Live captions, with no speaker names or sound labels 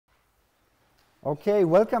Okay,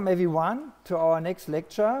 welcome everyone to our next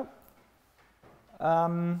lecture.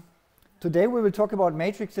 Today we will talk about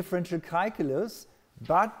matrix differential calculus,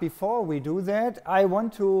 but before we do that, I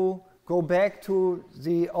want to go back to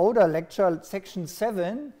the older lecture, section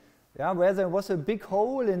 7, where there was a big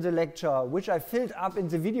hole in the lecture, which I filled up in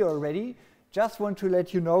the video already. Just want to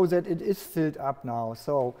let you know that it is filled up now.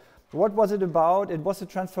 So what was it about? It was a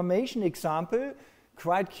transformation example,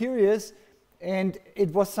 quite curious. And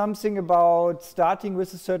it was something about starting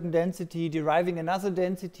with a certain density, deriving another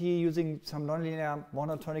density using some nonlinear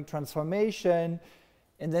monotonic transformation.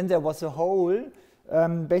 And then there was a hole.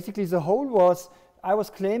 Basically, the hole was, I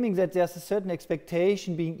was claiming that there's a certain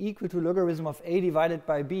expectation being equal to logarithm of a divided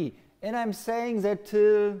by b. And I'm saying that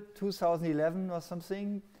till 2011 or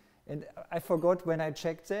something. And I forgot when I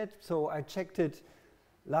checked that. So I checked it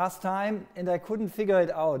last time, and I couldn't figure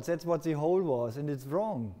it out. That's what the hole was, and it's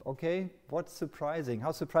wrong, okay? What's surprising?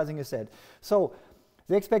 How surprising is that? So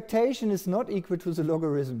the expectation is not equal to the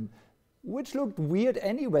logarithm, which looked weird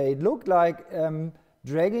anyway. It looked like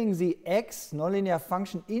dragging the x nonlinear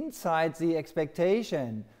function inside the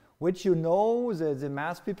expectation, which you know, the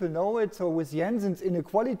math people know it. So with Jensen's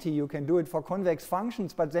inequality, you can do it for convex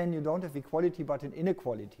functions, but then you don't have equality but an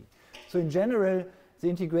inequality. So in general, the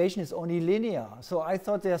integration is only linear. So I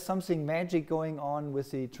thought there's something magic going on with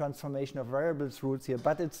the transformation of variables rules here,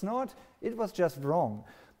 but it's not. It was just wrong.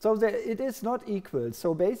 So it is not equal.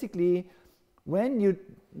 So basically, when you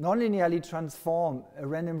nonlinearly transform a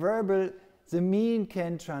random variable, the mean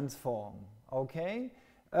can transform, okay?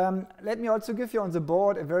 Let me also give you on the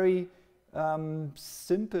board a very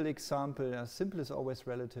simple example. Simple is always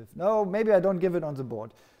relative. No, maybe I don't give it on the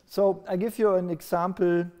board. So I give you an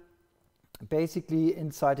example basically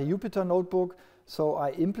inside a Jupyter notebook. So I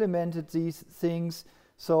implemented these things.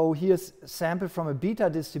 So here's a sample from a beta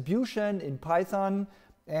distribution in Python.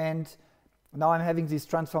 And now I'm having these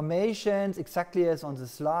transformations exactly as on the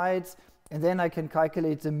slides. And then I can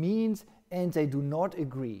calculate the means, and they do not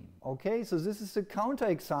agree. Okay, so this is a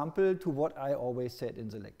counterexample to what I always said in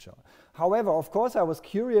the lecture. However, of course, I was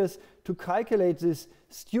curious to calculate this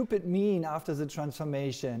stupid mean after the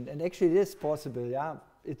transformation. And actually it is possible, yeah.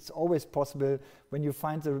 It's always possible when you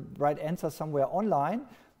find the right answer somewhere online.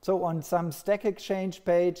 So on some Stack Exchange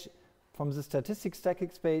page, from the statistics Stack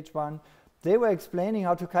Exchange one, they were explaining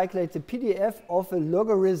how to calculate the PDF of a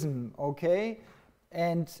logarithm, okay?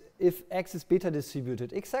 And if x is beta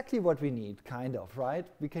distributed, exactly what we need, kind of, right?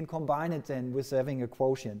 We can combine it then with having a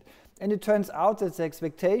quotient. And it turns out that the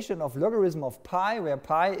expectation of logarithm of pi, where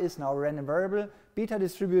pi is now a random variable, beta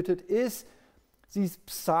distributed, is this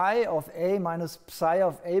psi of a minus psi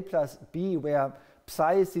of a plus b, where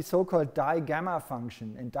psi is the so-called di-gamma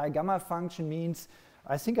function. And di-gamma function means,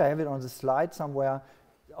 I think I have it on the slide somewhere,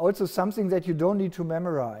 also something that you don't need to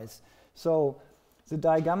memorize. So the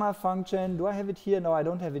di-gamma function, do I have it here? No, I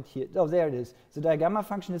don't have it here. Oh, there it is. The di-gamma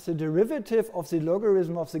function is the derivative of the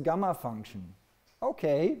logarithm of the gamma function.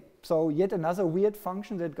 Okay, so yet another weird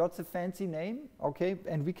function that got the fancy name. Okay,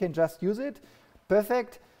 and we can just use it.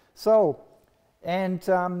 Perfect. So, and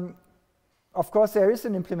of course, there is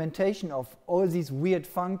an implementation of all these weird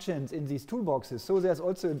functions in these toolboxes. So there's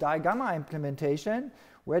also a di-gamma implementation.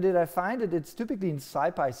 Where did I find it? It's typically in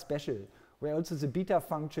SciPy Special, where also the beta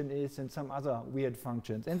function is and some other weird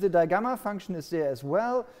functions. And the di-gamma function is there as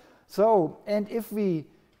well. So, and if we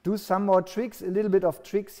do some more tricks, a little bit of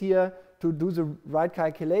tricks here to do the right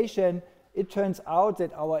calculation, it turns out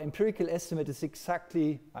that our empirical estimate is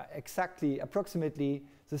approximately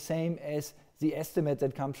the same as the estimate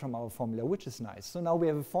that comes from our formula, which is nice. So now we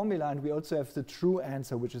have a formula, and we also have the true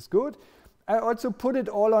answer, which is good. I also put it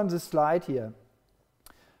all on the slide here.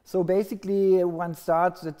 So basically, one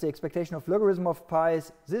starts that the expectation of logarithm of pi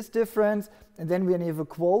is this difference, and then when you have a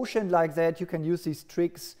quotient like that, you can use these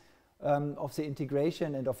tricks of the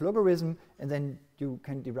integration and of logarithm, and then you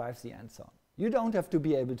can derive the answer. You don't have to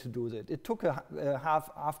be able to do that. It took a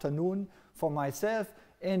half afternoon for myself,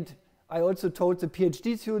 and I also told the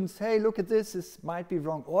PhD students, hey, look at this might be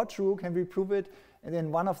wrong or true, can we prove it? And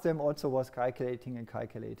then one of them also was calculating and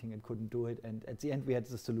couldn't do it, and at the end we had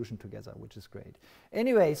the solution together, which is great.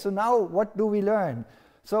 Anyway, so now what do we learn?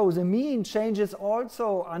 So the mean changes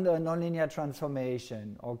also under a nonlinear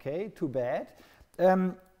transformation, okay, too bad.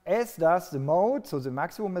 As does the mode, so the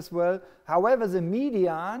maximum as well. However, the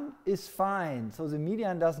median is fine, so the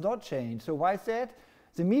median does not change. So why is that?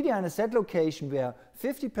 The median is that location where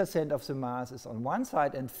 50% of the mass is on one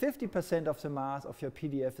side and 50% of the mass of your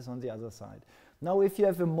PDF is on the other side. Now, if you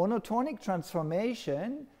have a monotonic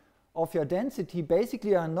transformation of your density, basically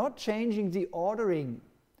you are not changing the ordering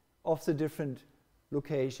of the different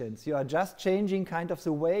locations. You are just changing kind of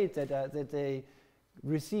the weight that they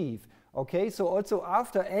receive. Okay, so also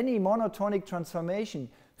after any monotonic transformation,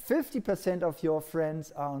 50% of your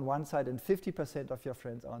friends are on one side and 50% of your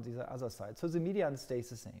friends are on the other side. So the median stays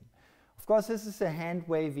the same. Of course, this is a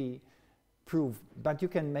hand-wavy proof, but you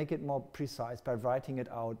can make it more precise by writing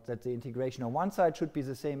it out that the integration on one side should be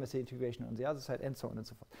the same as the integration on the other side, and so on and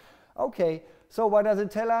so forth. Okay, so what does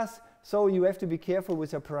it tell us? So you have to be careful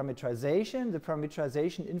with your parameterization. The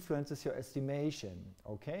parameterization influences your estimation,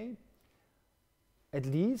 okay? At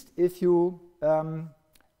least if you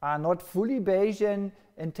are not fully Bayesian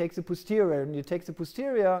and take the posterior. When you take the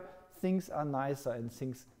posterior, things are nicer and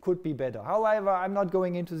things could be better. However, I'm not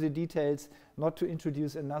going into the details, not to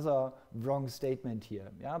introduce another wrong statement here.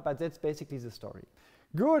 Yeah, but that's basically the story.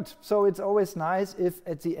 Good, so it's always nice if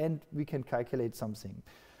at the end we can calculate something.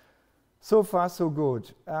 So far, so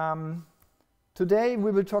good. Today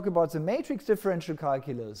we will talk about the matrix differential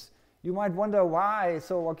calculus. You might wonder why.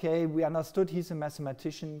 So, okay, we understood he's a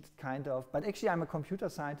mathematician, kind of, but actually I'm a computer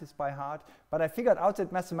scientist by heart. But I figured out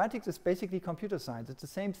that mathematics is basically computer science. It's the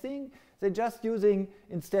same thing. They're just using,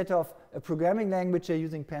 instead of a programming language, they're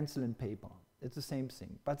using pencil and paper. It's the same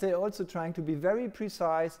thing. But they're also trying to be very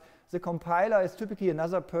precise. The compiler is typically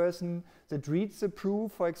another person that reads the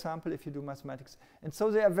proof, for example, if you do mathematics. And so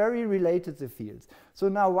they are very related, the fields. So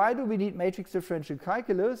now why do we need matrix differential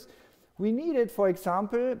calculus? We need it, for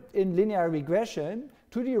example, in linear regression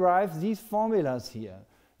to derive these formulas here.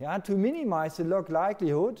 Yeah, to minimize the log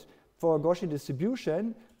likelihood for a Gaussian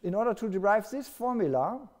distribution, in order to derive this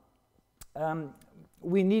formula,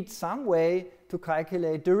 we need some way to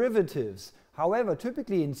calculate derivatives. However,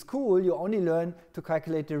 typically in school, you only learn to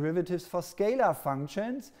calculate derivatives for scalar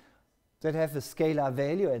functions that have a scalar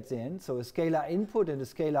value at the end, so a scalar input and a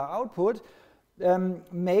scalar output.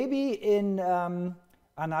 Maybe in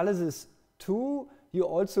analysis 2, you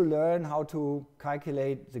also learn how to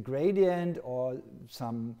calculate the gradient or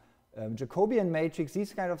some Jacobian matrix,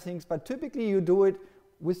 these kind of things, but typically you do it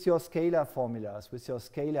with your scalar formulas, with your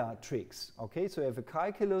scalar tricks. Okay, so you have a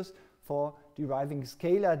calculus for deriving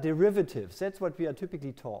scalar derivatives. That's what we are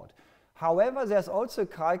typically taught. However, there's also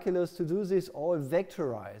calculus to do this all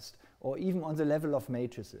vectorized or even on the level of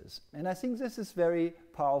matrices. And I think this is very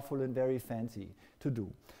powerful and very fancy to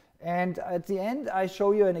do. And at the end, I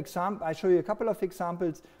show you an example. I show you a couple of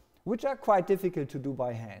examples which are quite difficult to do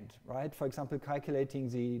by hand, right? For example, calculating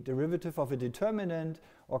the derivative of a determinant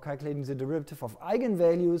or calculating the derivative of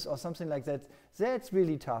eigenvalues or something like that. That's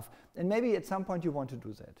really tough. And maybe at some point you want to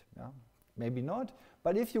do that. Yeah? Maybe not.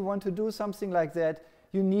 But if you want to do something like that,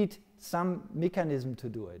 you need some mechanism to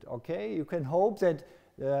do it. Okay? You can hope that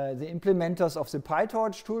the implementers of the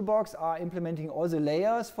PyTorch toolbox are implementing all the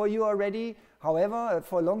layers for you already. However,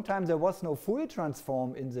 for a long time there was no Fourier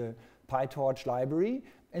transform in the PyTorch library,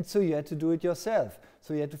 and so you had to do it yourself.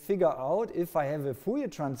 So you had to figure out, if I have a Fourier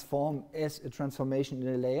transform as a transformation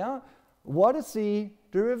in a layer, what is the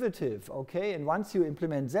derivative? Okay, and once you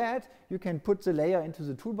implement that, you can put the layer into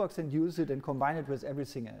the toolbox and use it and combine it with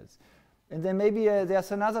everything else. And then maybe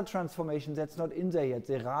there's another transformation that's not in there yet,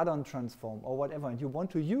 the radon transform or whatever, and you want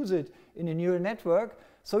to use it in a neural network,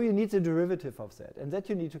 so you need the derivative of that. And that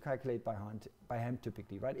you need to calculate by hand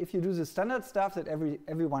typically, right? If you do the standard stuff that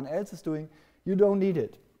everyone else is doing, you don't need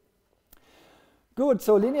it. Good,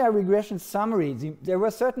 so linear regression summary. There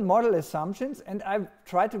were certain model assumptions, and I've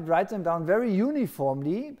tried to write them down very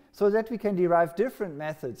uniformly so that we can derive different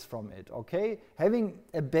methods from it, okay? Having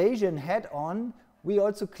a Bayesian head-on, we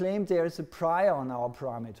also claim there is a prior on our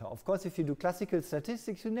parameter. Of course, if you do classical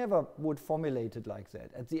statistics, you never would formulate it like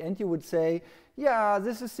that. At the end, you would say, yeah,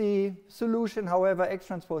 this is the solution. However, X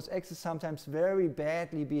transpose X is sometimes very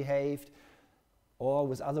badly behaved. Or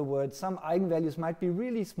with other words, some eigenvalues might be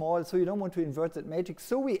really small, so you don't want to invert that matrix.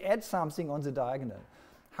 So we add something on the diagonal.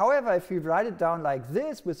 However, if we write it down like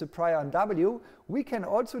this with the prior on W, we can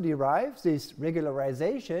also derive this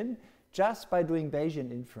regularization just by doing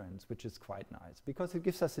Bayesian inference, which is quite nice, because it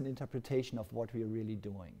gives us an interpretation of what we are really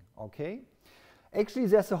doing, okay? Actually,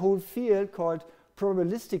 there's a whole field called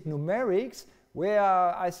probabilistic numerics, where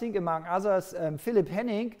I think, among others, Philipp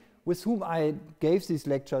Hennig, with whom I gave these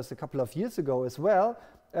lectures a couple of years ago as well,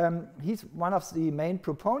 he's one of the main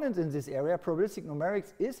proponents in this area. Probabilistic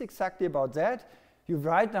numerics is exactly about that. You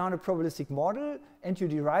write down a probabilistic model, and you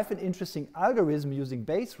derive an interesting algorithm using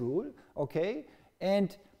Bayes' rule, okay?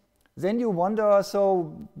 And then you wonder,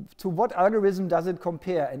 so to what algorithm does it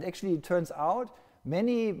compare? And actually it turns out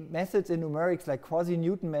many methods in numerics, like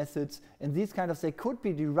quasi-Newton methods and these kind of, they could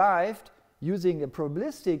be derived using a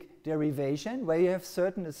probabilistic derivation where you have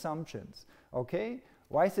certain assumptions, okay?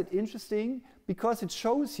 Why is it interesting? Because it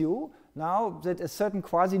shows you now that a certain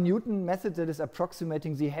quasi-Newton method that is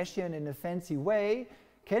approximating the Hessian in a fancy way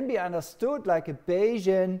can be understood like a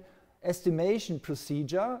Bayesian estimation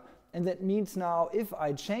procedure. And that means now if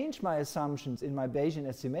I change my assumptions in my Bayesian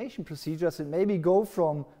estimation procedures and maybe go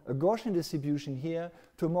from a Gaussian distribution here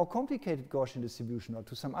to a more complicated Gaussian distribution or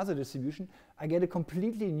to some other distribution, I get a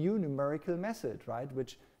completely new numerical method, right,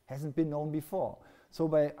 which hasn't been known before. So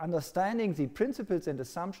by understanding the principles and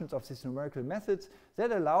assumptions of these numerical methods,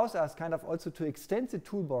 that allows us kind of also to extend the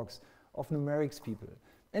toolbox of numerics people.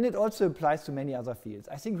 And it also applies to many other fields.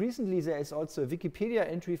 I think recently there is also a Wikipedia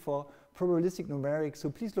entry for probabilistic numerics, so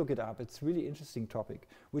please look it up. It's a really interesting topic,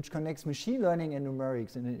 which connects machine learning and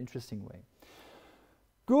numerics in an interesting way.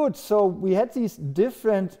 Good, so we had these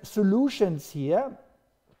different solutions here.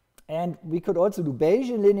 And we could also do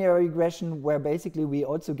Bayesian linear regression, where basically we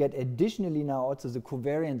also get additionally now also the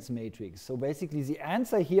covariance matrix. So basically the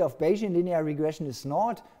answer here of Bayesian linear regression is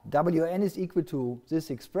not Wn is equal to this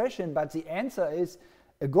expression, but the answer is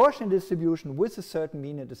a Gaussian distribution with a certain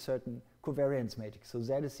mean and a certain covariance matrix. So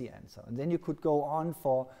that is the answer. And then you could go on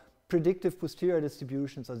for predictive posterior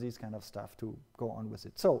distributions or these kind of stuff to go on with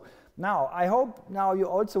it. So now I hope now you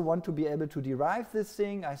also want to be able to derive this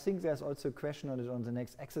thing. I think there's also a question on it on the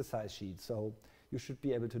next exercise sheet. So you should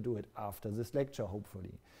be able to do it after this lecture,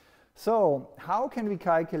 hopefully. So how can we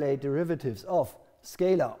calculate derivatives of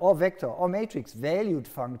scalar or vector or matrix valued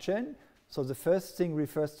function? So the first thing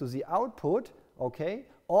refers to the output, okay,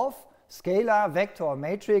 of scalar, vector, or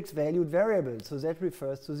matrix valued variables. So that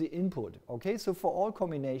refers to the input. Okay, so for all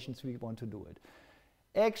combinations we want to do it.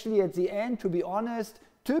 Actually, at the end, to be honest,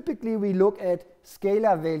 typically we look at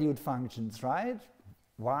scalar valued functions, right?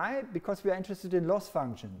 Why? Because we are interested in loss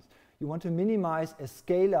functions. You want to minimize a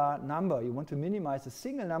scalar number. You want to minimize a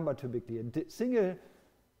single number typically, a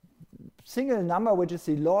single number which is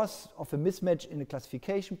the loss of a mismatch in a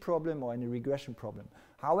classification problem or in a regression problem.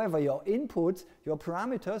 However, your inputs, your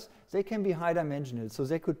parameters, they can be high dimensional. So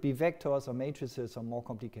they could be vectors or matrices or more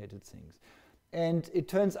complicated things. And it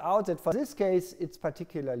turns out that for this case, it's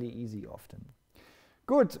particularly easy often.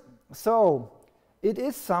 Good. So it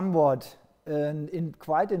is somewhat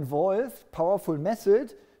quite involved, powerful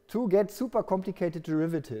method to get super complicated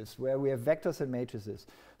derivatives where we have vectors and matrices.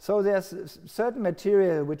 So there's certain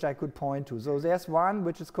material which I could point to. So there's one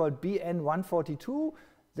which is called BN142.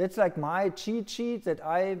 That's like my cheat sheet that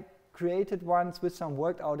I created once with some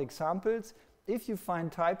worked out examples. If you find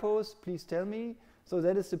typos, please tell me. So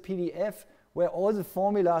that is the PDF where all the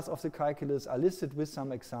formulas of the calculus are listed with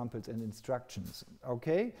some examples and instructions.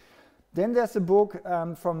 Okay. Then there's a book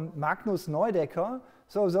from Magnus Neudecker.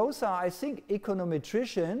 So those are, I think,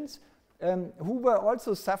 econometricians who were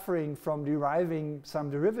also suffering from deriving some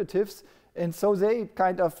derivatives. And so they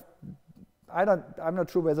kind of, I'm not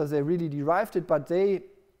sure whether they really derived it, but they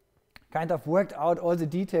kind of worked out all the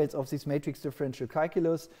details of this matrix differential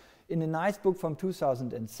calculus in a nice book from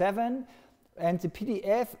 2007. And the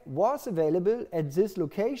PDF was available at this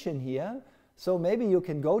location here. So maybe you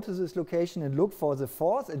can go to this location and look for the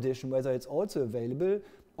 4th edition, whether it's also available.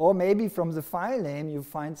 Or maybe from the file name you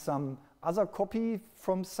find some other copy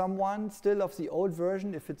from someone still of the old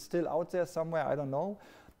version, if it's still out there somewhere, I don't know.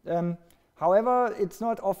 However, it's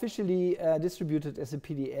not officially distributed as a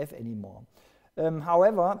PDF anymore.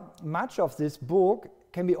 However, much of this book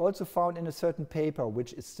can be also found in a certain paper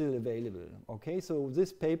which is still available. Okay, so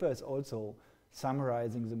this paper is also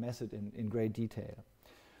summarizing the method in great detail.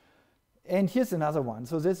 And here's another one.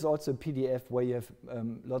 So this is also a PDF where you have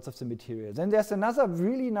lots of the material. Then there's another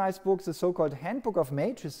really nice book, the so-called Handbook of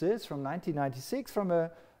Matrices from 1996 from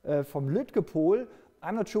Lütgepohl.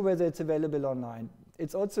 I'm not sure whether it's available online.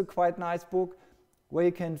 It's also a quite nice book where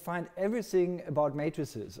you can find everything about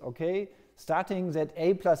matrices, okay? Starting that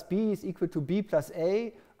A plus B is equal to B plus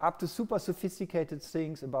A, up to super sophisticated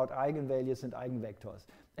things about eigenvalues and eigenvectors.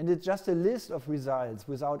 And it's just a list of results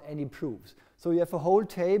without any proofs. So you have a whole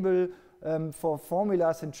table for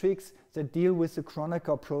formulas and tricks that deal with the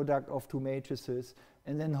Kronecker product of two matrices,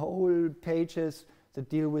 and then whole pages that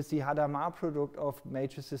deal with the Hadamard product of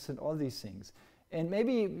matrices and all these things. And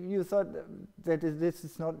maybe you thought that this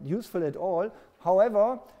is not useful at all.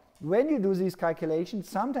 However, when you do these calculations,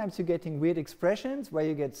 sometimes you're getting weird expressions where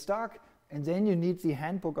you get stuck, and then you need the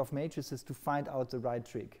Handbook of Matrices to find out the right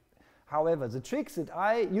trick. However, the tricks that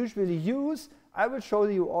I usually use, I will show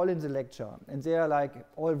you all in the lecture, and they are like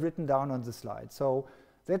all written down on the slide. So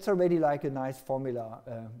that's already like a nice formula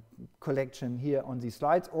collection here on these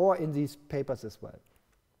slides or in these papers as well.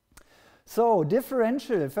 So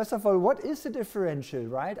differential, first of all, what is the differential,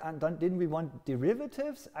 right? And didn't we want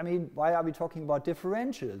derivatives? I mean, why are we talking about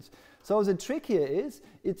differentials? So the trick here is,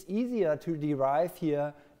 it's easier to derive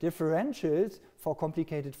here differentials for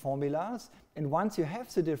complicated formulas. And once you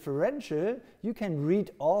have the differential, you can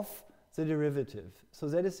read off the derivative. So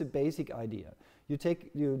that is the basic idea.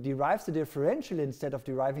 You derive the differential instead of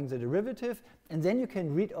deriving the derivative, and then you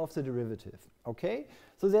can read off the derivative, okay?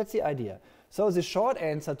 So that's the idea. So the short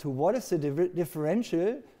answer to what is the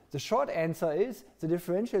differential, the short answer is the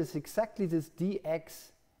differential is exactly this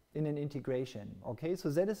dx in an integration, okay? So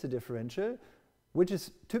that is the differential, which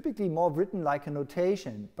is typically more written like a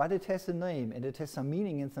notation, but it has a name and it has some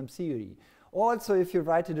meaning and some theory. Also, if you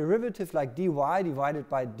write a derivative like dy divided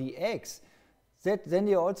by dx, then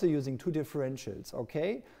you're also using two differentials,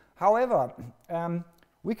 okay? However,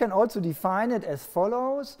 we can also define it as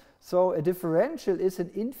follows. So a differential is an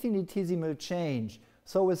infinitesimal change,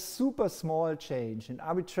 so a super small change, an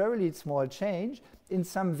arbitrarily small change in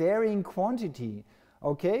some varying quantity,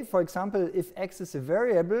 okay? For example, if x is a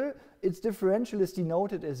variable, its differential is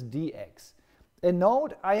denoted as dx. And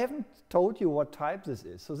note, I haven't told you what type this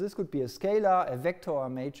is. So this could be a scalar, a vector, or a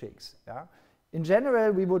matrix, yeah? In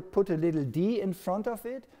general, we would put a little d in front of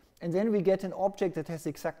it, and then we get an object that has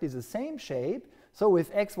exactly the same shape. So if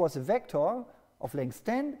x was a vector of length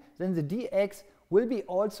 10, then the dx will be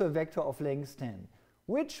also a vector of length 10,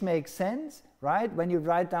 which makes sense, right? When you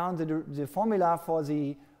write down the formula for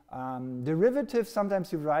the derivative,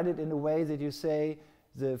 sometimes you write it in a way that you say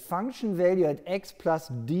the function value at x plus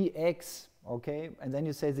dx, okay? And then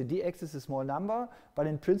you say the dx is a small number, but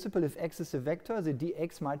in principle, if x is a vector, the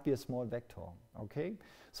dx might be a small vector, okay?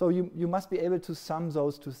 So you must be able to sum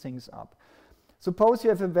those two things up. Suppose you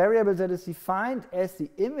have a variable that is defined as the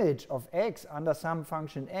image of x under some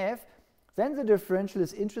function f, then the differential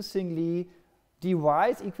is interestingly dy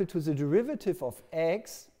is equal to the derivative of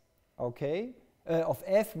x, okay, of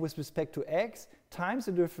f with respect to x times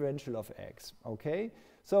the differential of x, okay?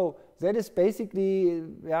 So that is basically,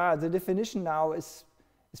 yeah, the definition now is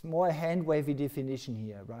more a hand-wavy definition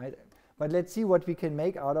here, right? But let's see what we can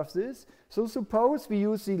make out of this. So suppose we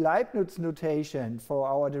use the Leibniz notation for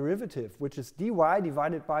our derivative, which is dy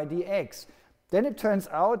divided by dx. Then it turns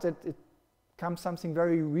out that it comes something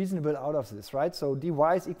very reasonable out of this, right? So dy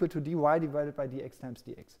is equal to dy divided by dx times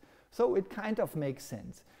dx. So it kind of makes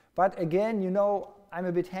sense. But again, you know, I'm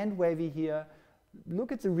a bit hand-wavy here.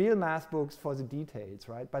 Look at the real math books for the details,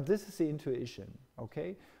 right? But this is the intuition,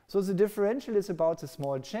 okay? So the differential is about the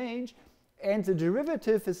small change, and the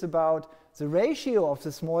derivative is about the ratio of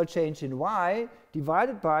the small change in y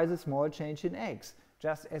divided by the small change in x,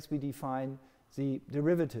 just as we define the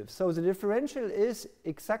derivative. So the differential is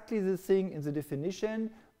exactly the thing in the definition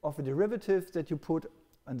of a derivative that you put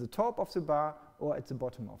on the top of the bar or at the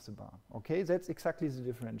bottom of the bar, okay? That's exactly the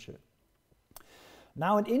differential.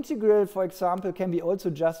 Now an integral, for example, can be also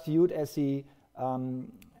just viewed as the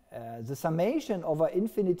summation over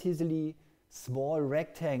infinitesimally small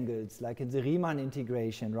rectangles, like in the Riemann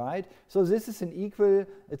integration, right? So this is an equal,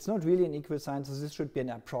 it's not really an equal sign, so this should be an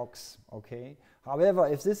approx, okay? However,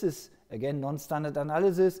 if this is, again, non-standard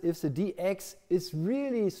analysis, if the dx is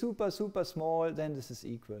really super, super small, then this is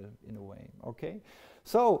equal in a way, okay?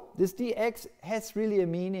 So this dx has really a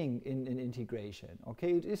meaning in integration,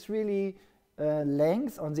 okay? It is really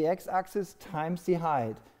length on the x-axis times the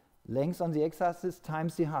height. Length on the x-axis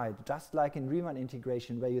times the height, just like in Riemann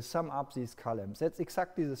integration where you sum up these columns. That's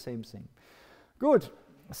exactly the same thing. Good.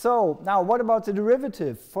 So now what about the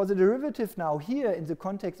derivative? For the derivative now here in the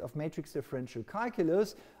context of matrix differential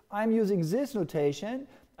calculus, I'm using this notation.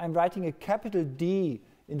 I'm writing a capital D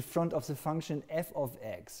in front of the function f of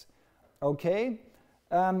x. Okay?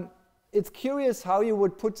 It's curious how you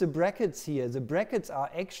would put the brackets here. The brackets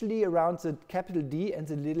are actually around the capital D and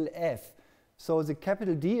the little f. So the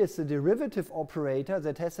capital D is the derivative operator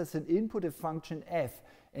that has as an input a function f,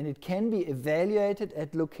 and it can be evaluated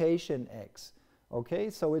at location x.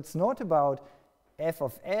 Okay, so it's not about f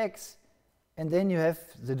of x, and then you have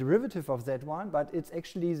the derivative of that one, but it's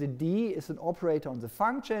actually the D is an operator on the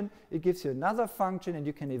function. It gives you another function, and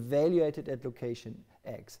you can evaluate it at location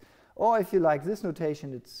x. Or if you like this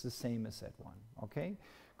notation, it's the same as that one. Okay,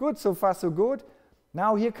 good, so far so good.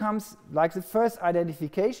 Now here comes like the first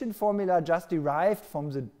identification formula just derived from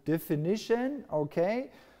the definition,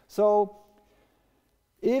 okay? So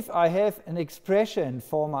if I have an expression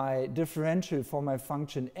for my differential for my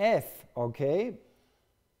function f, okay,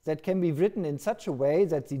 that can be written in such a way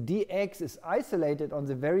that the dx is isolated on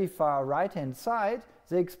the very far right-hand side,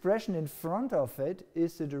 the expression in front of it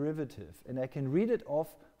is the derivative, and I can read it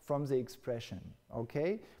off from the expression,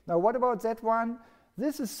 okay? Now what about that one?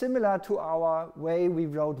 this is similar to our way we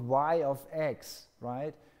wrote y of x,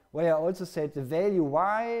 right? Where I also said the value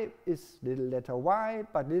y is little letter y,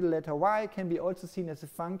 but little letter y can be also seen as a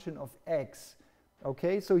function of x.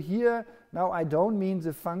 Okay, so here, now I don't mean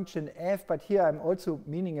the function f, but here I'm also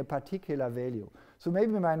meaning a particular value. So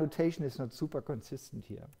maybe my notation is not super consistent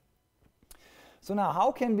here. So now,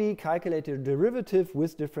 how can we calculate a derivative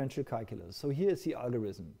with differential calculus? So here is the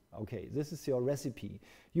algorithm. Okay, this is your recipe.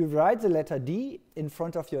 You write the letter d in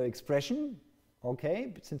front of your expression.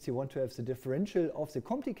 Okay, since you want to have the differential of the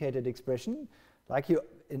complicated expression, like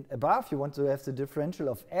above, you want to have the differential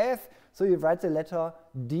of f, so you write the letter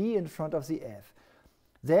d in front of the f.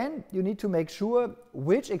 Then you need to make sure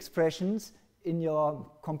which expressions in your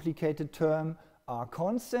complicated term are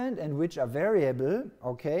constant and which are variable,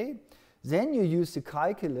 okay? Then you use the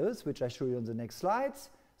calculus, which I show you on the next slides,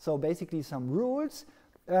 so basically some rules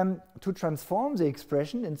to transform the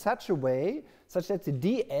expression in such a way such that the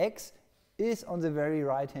dx is on the very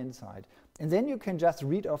right-hand side. And then you can just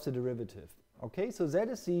read off the derivative. Okay, so that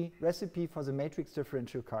is the recipe for the matrix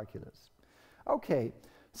differential calculus. Okay,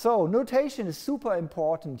 so notation is super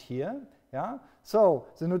important here. Yeah? So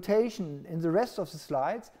the notation in the rest of the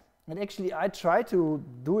slides, and actually I try to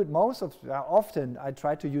do it often I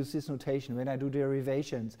try to use this notation when I do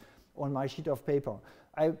derivations on my sheet of paper.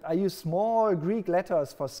 I use small Greek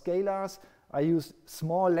letters for scalars, I use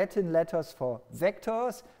small Latin letters for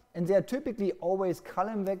vectors, and they are typically always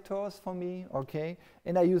column vectors for me, okay?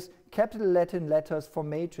 And I use capital Latin letters for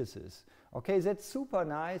matrices. Okay, that's super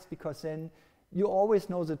nice because then you always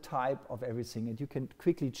know the type of everything and you can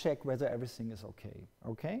quickly check whether everything is okay.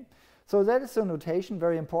 Okay? So that is the notation,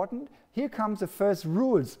 very important. Here comes the first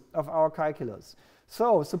rules of our calculus.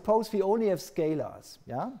 So suppose we only have scalars,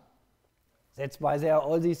 yeah? That's why there are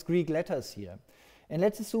all these Greek letters here. And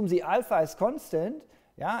let's assume the alpha is constant,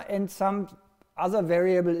 yeah, and some other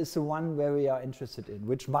variable is the one where we are interested in,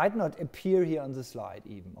 which might not appear here on the slide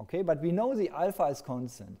even, okay? But we know the alpha is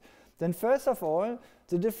constant. Then first of all,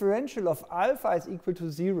 the differential of alpha is equal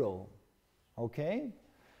to 0, okay?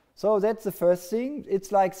 So that's the first thing.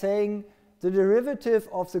 It's like saying the derivative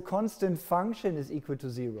of the constant function is equal to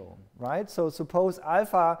 0, right? So suppose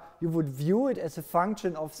alpha, you would view it as a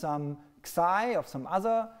function of some xi, of some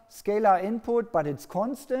other scalar input, but it's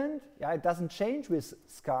constant. Yeah, it doesn't change with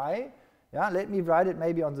xi. Yeah, let me write it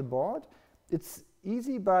maybe on the board. It's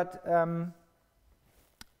easy, but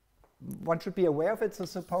one should be aware of it. So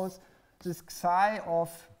suppose this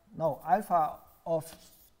alpha of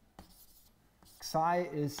xi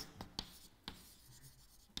is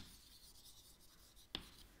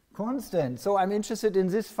constant. So I'm interested in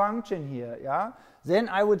this function here, yeah? Then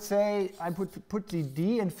I would say I put the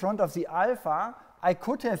d in front of the alpha. I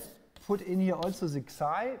could have put in here also the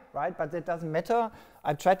xi, right? But that doesn't matter.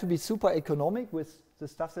 I've tried to be super economic with the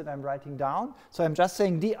stuff that I'm writing down. So I'm just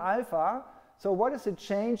saying d alpha. So what is the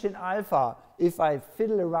change in alpha if I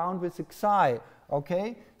fiddle around with the xi?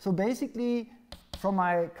 Okay, so basically from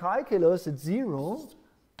my calculus it's 0.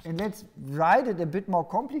 And let's write it a bit more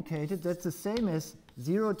complicated. That's the same as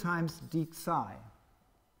 0 times d xi.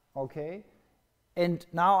 Okay, and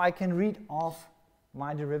now I can read off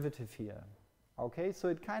my derivative here. Okay, so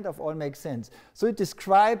it kind of all makes sense. So it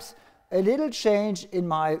describes a little change in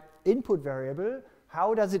my input variable.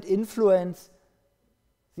 How does it influence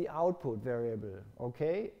the output variable?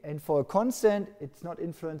 Okay, and for a constant, it's not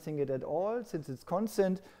influencing it at all since it's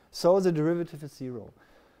constant, so the derivative is 0.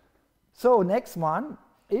 So next one,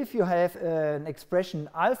 if you have an expression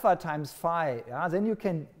alpha times phi, yeah, then you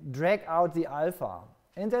can drag out the alpha.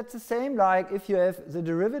 And that's the same like if you have the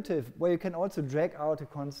derivative where you can also drag out a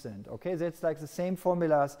constant. Okay, that's like the same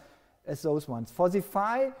formulas as those ones. For the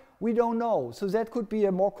phi, we don't know. So that could be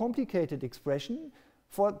a more complicated expression,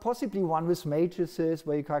 for possibly one with matrices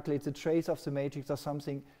where you calculate the trace of the matrix or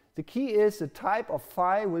something. The key is the type of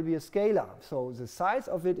phi will be a scalar. So the size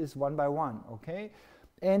of it is 1 by 1. Okay,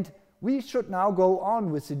 and we should now go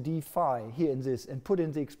on with the d phi here in this and put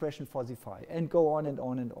in the expression for the phi and go on and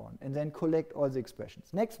on and on and then collect all the expressions.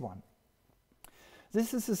 Next one.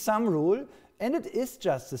 This is the sum rule and it is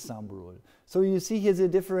just the sum rule. So you see here the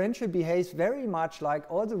differential behaves very much like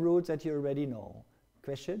all the rules that you already know.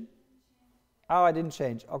 Question? Oh, I didn't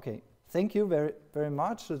change. Okay. Thank you very, very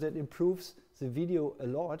much. So that improves the video a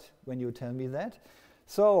lot when you tell me that.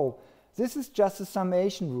 So this is just a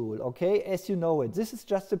summation rule, okay, as you know it. This is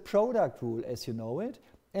just a product rule as you know it.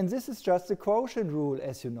 And this is just a quotient rule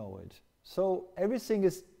as you know it. So everything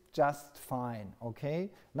is just fine,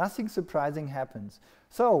 okay? Nothing surprising happens.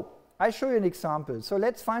 So I show you an example. So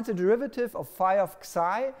let's find the derivative of phi of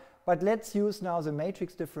xi, but let's use now the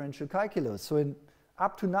matrix differential calculus. So in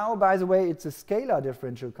Up to now, by the way, it's a scalar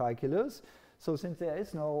differential calculus. So since there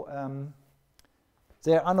is no,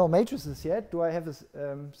 there are no matrices yet, do I have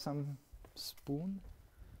some spoon?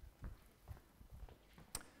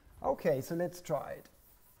 Okay, so let's try it.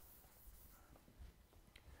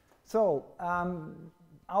 So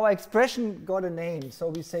our expression got a name. So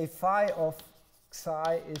we say phi of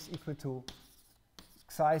xi is equal to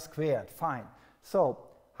xi squared. Fine. So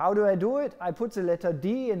how do I do it? I put the letter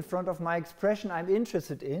d in front of my expression I'm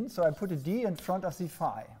interested in. So I put a d in front of the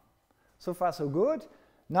phi. So far, so good.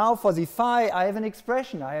 Now for the phi, I have an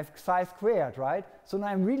expression. I have xi squared, right? So now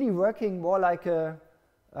I'm really working more like a,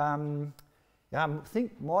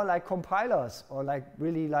 think more like compilers or like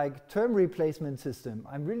really like term replacement system.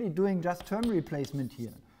 I'm really doing just term replacement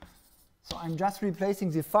here. So I'm just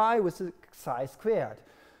replacing the phi with the xi squared.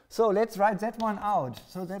 So let's write that one out.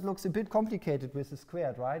 So that looks a bit complicated with the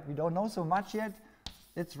squared, right? We don't know so much yet.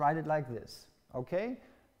 Let's write it like this. Okay,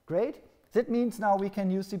 great. That means now we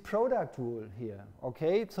can use the product rule here.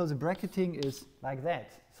 Okay, so the bracketing is like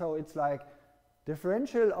that. So it's like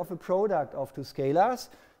differential of a product of two scalars.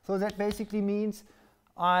 So that basically means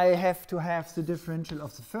I have to have the differential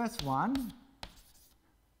of the first one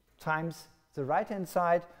times the right-hand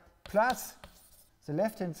side plus the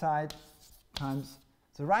left-hand side times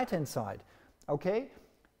the right-hand side. Okay,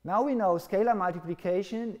 now we know scalar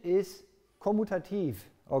multiplication is commutative.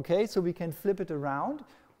 Okay, so we can flip it around,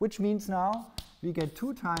 which means now we get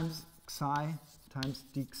 2 times xi times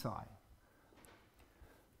d xi.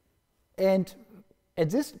 And at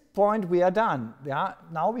this point we are done. Yeah?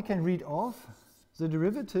 Now we can read off the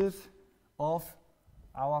derivative of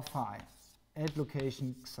our phi at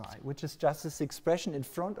location xi, which is just this expression in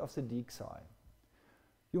front of the d xi.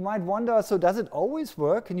 You might wonder, so does it always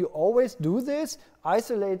work? Can you always do this?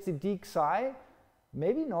 Isolate the d xi?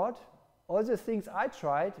 Maybe not. All the things I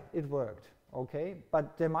tried, it worked. Okay,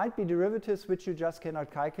 but there might be derivatives which you just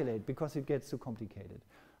cannot calculate because it gets too complicated.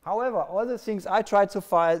 However, all the things I tried so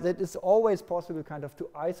far, that is always possible kind of to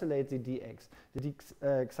isolate the dx, the d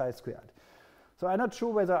xi squared. So I'm not sure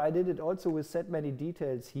whether I did it also with that many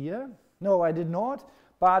details here. No, I did not.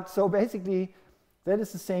 But so basically, that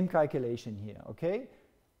is the same calculation here. Okay.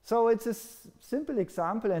 So it's a simple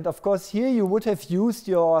example, and of course here you would have used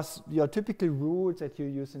your typical rules that you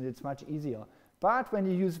use, and it's much easier. But when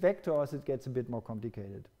you use vectors, it gets a bit more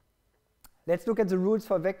complicated. Let's look at the rules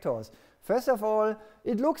for vectors. First of all,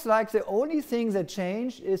 it looks like the only thing that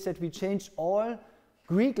changed is that we changed all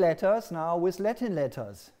Greek letters now with Latin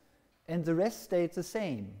letters, and the rest stayed the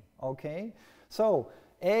same. Okay, so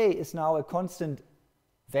a is now a constant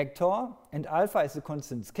vector, and alpha is a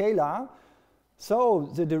constant scalar. So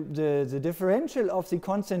the differential of the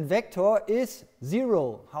constant vector is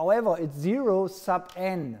 0. However, it's 0 sub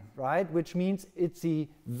n, right? Which means it's the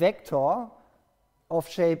vector of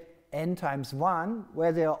shape n times 1,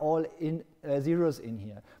 where they are all in zeros in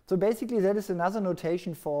here. So basically, that is another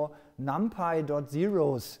notation for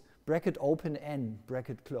numpy.zeros, bracket open n,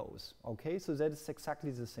 bracket close. Okay, so that is exactly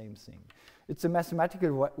the same thing. It's a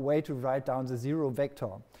mathematical way to write down the 0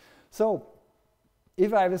 vector. So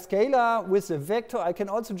if I have a scalar with a vector, I can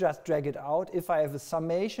also just drag it out. If I have a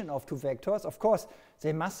summation of 2 vectors, of course,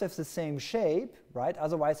 they must have the same shape, right?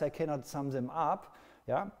 Otherwise, I cannot sum them up.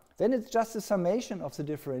 Yeah? Then it's just a summation of the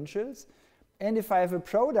differentials. And if I have a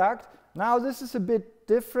product, now this is a bit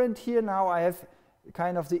different here. Now I have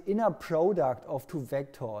kind of the inner product of 2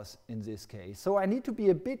 vectors in this case. So I need to be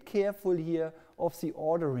a bit careful here of the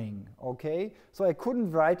ordering, okay? So I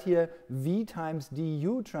couldn't write here v times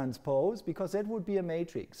du transpose because that would be a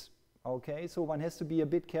matrix, okay? So one has to be a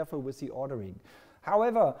bit careful with the ordering.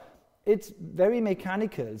 However, it's very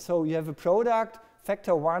mechanical. So you have a product,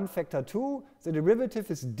 factor 1, factor 2. The derivative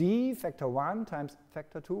is d factor 1 times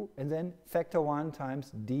factor 2, and then factor 1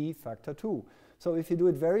 times d factor 2. So if you do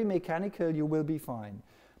it very mechanical, you will be fine.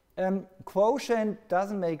 Quotient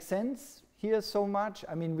doesn't make sense here so much.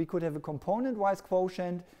 I mean, we could have a component-wise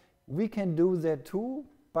quotient. We can do that too,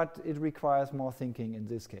 but it requires more thinking in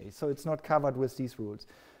this case. So it's not covered with these rules.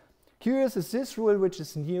 Curious is this rule, which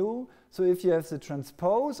is new. So if you have the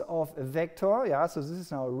transpose of a vector, yeah, so this is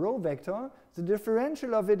now a row vector, the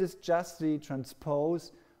differential of it is just the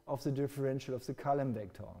transpose of the differential of the column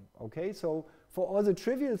vector. Okay, so for all the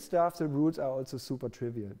trivial stuff, the rules are also super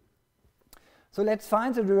trivial. So let's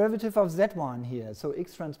find the derivative of z1 here, so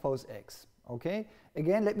x transpose x. Okay,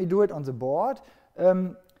 again, let me do it on the board.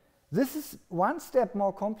 This is one step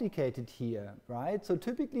more complicated here, right? So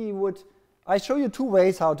typically you would, I show you 2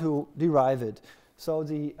 ways how to derive it. So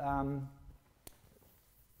the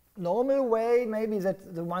normal way, maybe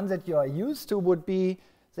that the one that you are used to, would be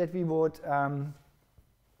that we would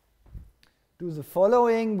do the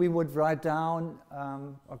following. We would write down,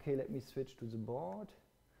 okay, let me switch to the board.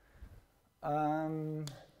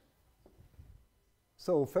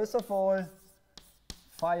 So first of all,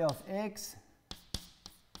 phi of x.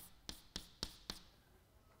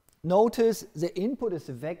 Notice the input is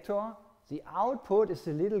a vector, the output is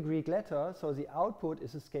a little Greek letter, so the output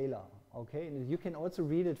is a scalar. Okay, and you can also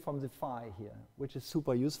read it from the phi here, which is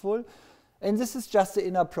super useful. And this is just the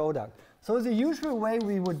inner product. So the usual way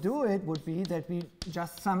we would do it would be that we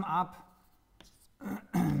just sum up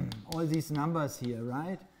all these numbers here,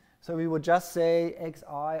 right? So we would just say xi,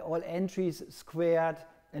 all entries squared,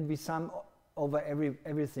 and we sum over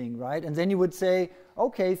everything, right? And then you would say,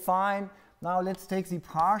 okay, fine, now let's take the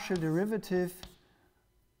partial derivative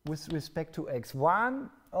with respect to x1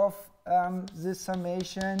 of this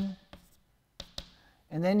summation.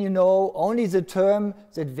 And then you know only the term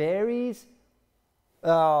that varies,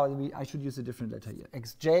 I should use a different letter here,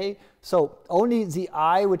 xj. So only the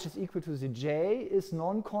I, which is equal to the j, is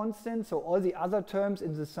non-constant. So all the other terms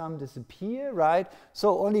in the sum disappear, right?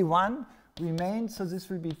 So only one remains. So this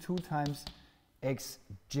will be 2 times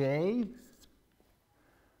xj.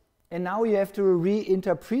 And now you have to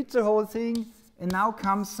reinterpret the whole thing. And now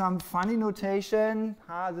comes some funny notation.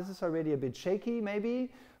 This is already a bit shaky,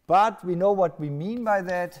 maybe. But we know what we mean by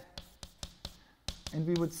that. And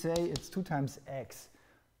we would say it's 2 times x,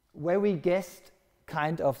 where we guessed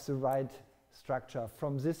kind of the right structure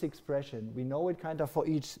from this expression. We know it kind of for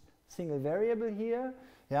each single variable here.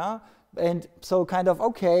 Yeah. And so kind of,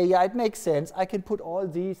 okay, yeah, it makes sense. I can put all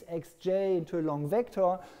these xj into a long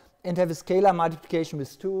vector and have a scalar multiplication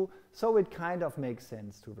with 2. So it kind of makes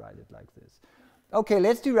sense to write it like this. Okay,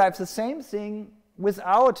 let's derive the same thing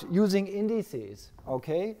without using indices.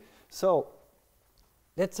 Okay, so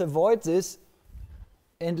let's avoid this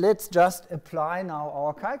and let's just apply now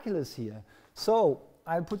our calculus here. So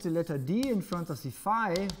I'll put the letter d in front of the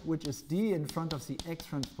phi, which is d in front of the x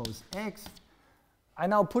transpose x. I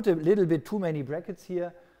now put a little bit too many brackets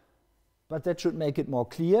here, but that should make it more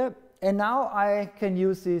clear. And now I can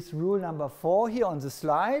use this rule number 4 here on the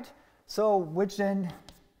slide, so which then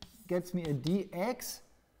gets me a dx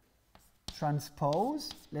transpose,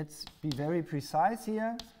 let's be very precise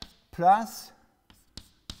here, plus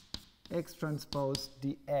x transpose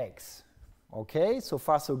dx. Okay, so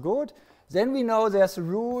far so good. Then we know there's a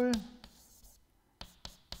rule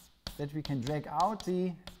that we can drag out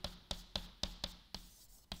the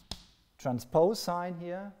transpose sign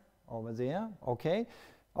here, over there. Okay.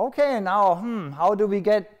 Okay, now, how do we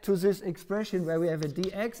get to this expression where we have a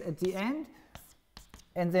dx at the end?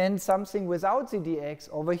 And then something without the dx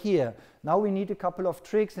over here. Now we need a couple of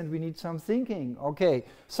tricks and we need some thinking. Okay,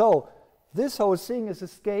 so this whole thing is a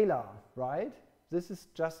scalar, right? This is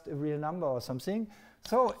just a real number or something.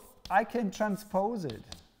 So I can transpose it.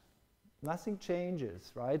 Nothing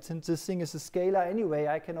changes, right? Since this thing is a scalar anyway,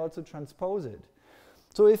 I can also transpose it.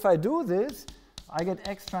 So if I do this, I get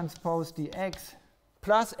x transpose dx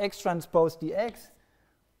plus x transpose dx,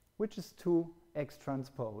 which is 2x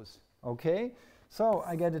transpose. Okay? So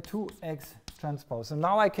I get a 2x transpose. And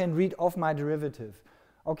now I can read off my derivative.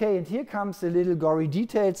 Okay, and here comes the little gory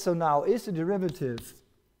details. So now is the derivative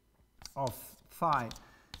of phi,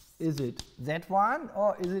 is it that one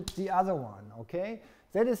or is it the other one? Okay,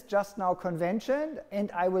 that is just now convention,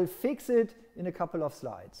 and I will fix it in a couple of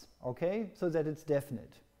slides. Okay, so that it's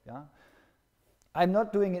definite. Yeah, I'm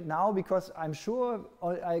not doing it now because I'm sure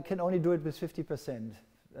I can only do it with 50%.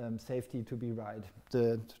 Safety to be right,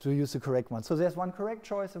 to use the correct one. So there's one correct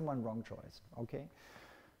choice and one wrong choice. Okay,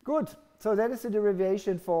 good. So that is the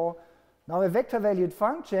derivation for now a vector valued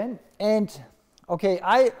function. And okay,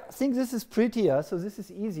 I think this is prettier, so this is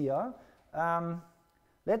easier.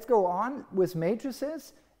 Let's go on with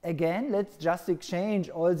matrices. Again, let's just exchange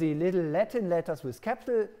all the little Latin letters with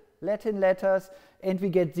capital Latin letters, and we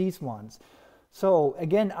get these ones. So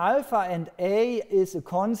again, alpha and a is a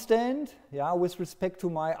constant, yeah, with respect to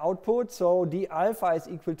my output. So d alpha is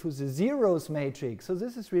equal to the zeros matrix. So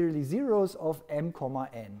this is really zeros of m comma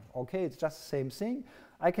n. Okay, it's just the same thing.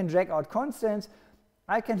 I can drag out constants.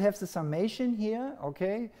 I can have the summation here,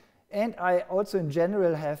 okay, and I also in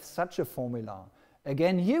general have such a formula.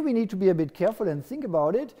 Again, here we need to be a bit careful and think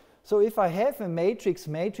about it. So if I have a matrix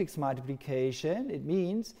multiplication, it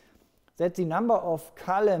means that the number of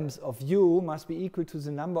columns of U must be equal to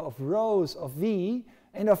the number of rows of V,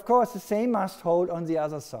 and of course the same must hold on the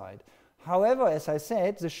other side. However, as I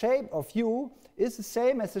said, the shape of U is the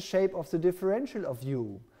same as the shape of the differential of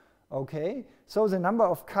U. Okay, so the number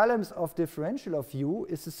of columns of differential of U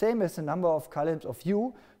is the same as the number of columns of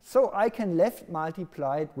U, so I can left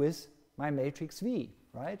multiply it with my matrix V,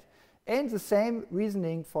 right? And the same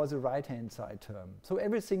reasoning for the right-hand side term. So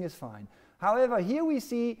everything is fine. However, here we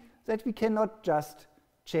see that we cannot just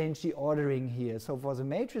change the ordering here. So for the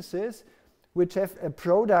matrices which have a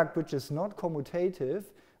product which is not commutative,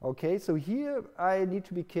 okay, so here I need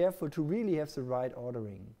to be careful to really have the right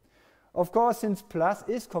ordering. Of course, since plus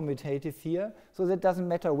is commutative here, so that doesn't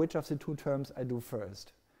matter which of the two terms I do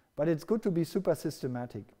first. But it's good to be super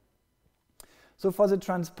systematic. So for the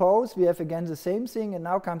transpose, we have again the same thing, and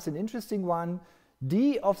now comes an interesting one.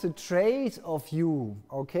 D of the trace of u,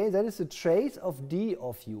 okay? That is the trace of D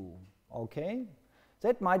of u, okay?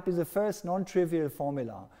 That might be the first non-trivial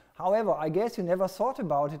formula. However, I guess you never thought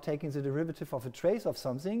about it taking the derivative of a trace of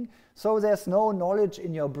something, so there's no knowledge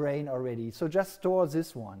in your brain already. So just store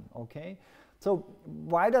this one, okay? So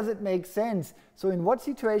why does it make sense? So in what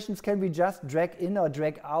situations can we just drag in or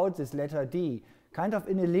drag out this letter D? Kind of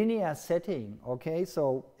in a linear setting, okay?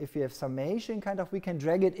 So if we have summation, kind of we can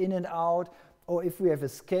drag it in and out, or if we have a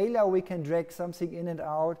scalar, we can drag something in and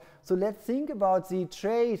out. So let's think about the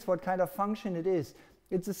trace, what kind of function it is.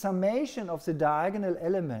 It's a summation of the diagonal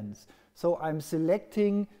elements. So I'm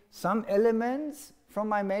selecting some elements from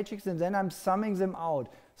my matrix and then I'm summing them out.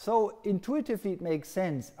 So intuitively it makes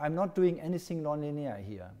sense. I'm not doing anything nonlinear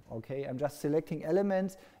here, okay? I'm just selecting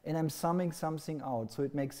elements and I'm summing something out. So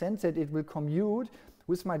it makes sense that it will commute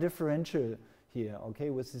with my differential here, okay,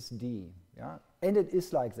 with this D, yeah? And it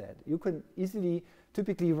is like that. You can easily,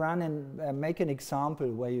 typically run and make an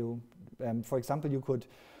example where you, for example, you could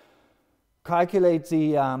calculate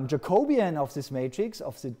the Jacobian of this matrix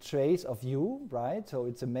of the trace of U, right?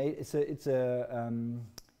 So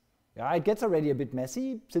yeah, it gets already a bit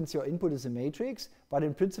messy since your input is a matrix, but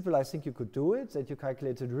in principle I think you could do it, that you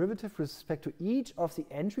calculate the derivative with respect to each of the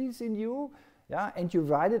entries in U, yeah, and you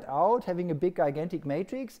write it out having a big gigantic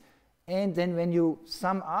matrix, and then when you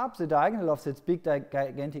sum up the diagonal of this big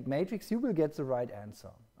gigantic matrix, you will get the right answer,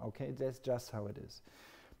 okay? That's just how it is.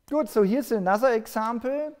 Good, so here's another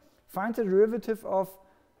example. Find the derivative of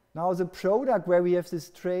now the product where we have this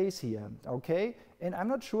trace here, okay? And I'm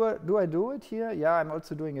not sure, do I do it here? Yeah, I'm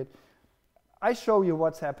also doing it. I show you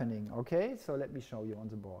what's happening, okay? So let me show you on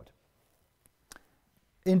the board.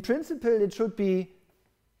 In principle, it should be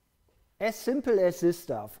as simple as this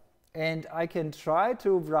stuff. And I can try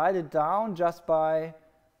to write it down just by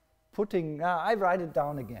putting, I write it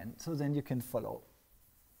down again, so then you can follow.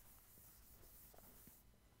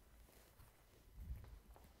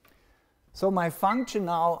 So my function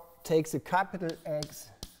now takes a capital X,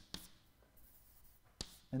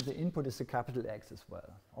 and the input is a capital X as well,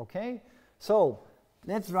 okay? So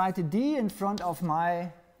let's write a D in front of my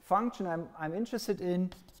function I'm interested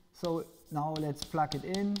in. So now let's plug it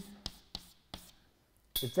in.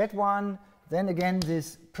 It's that one. Then again,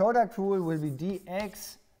 this product rule will be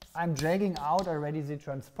dx. I'm dragging out already the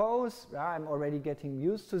transpose. Yeah, I'm already getting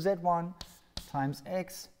used to that one. Times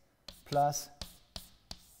x plus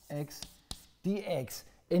x dx.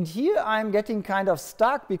 And here I'm getting kind of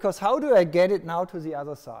stuck because how do I get it now to the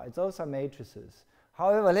other side? Those are matrices.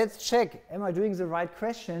 However, let's check. Am I doing the right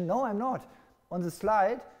question? No, I'm not. On the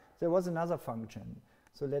slide, there was another function.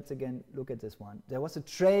 So let's again look at this one. There was a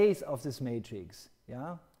trace of this matrix.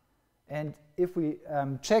 Yeah? And if we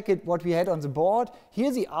check it, what we had on the board,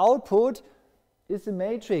 here the output is the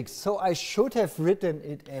matrix. So I should have written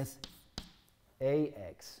it as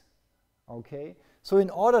AX. Okay? So in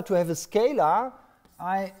order to have a scalar,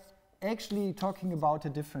 I actually talking about a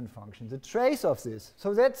different function, the trace of this.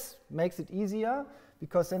 So that makes it easier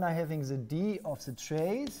because then I'm having the D of the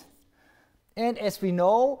trace. And as we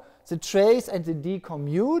know, the trace and the D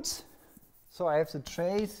commutes. So I have the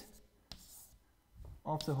trace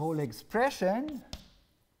of the whole expression.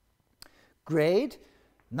 Great.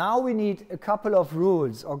 Now we need a couple of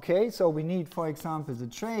rules, okay? So we need, for example, the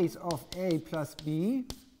trace of A plus B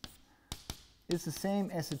is the same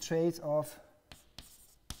as the trace of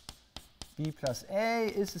B plus A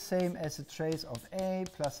is the same as the trace of A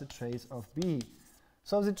plus the trace of B.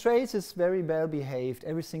 So the trace is very well behaved.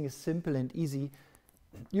 Everything is simple and easy.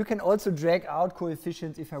 You can also drag out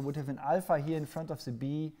coefficients. If I would have an alpha here in front of the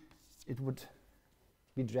B, it would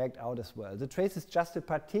be dragged out as well. The trace is just a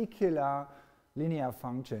particular linear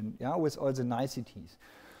function, yeah, with all the niceties.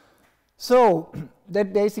 So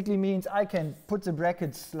that basically means I can put the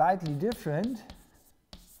brackets slightly different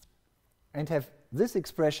and have this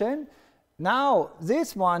expression. Now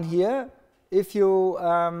this one here, if you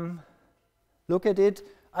look at it,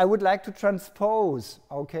 I would like to transpose,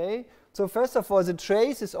 okay? So first of all, the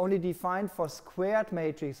trace is only defined for squared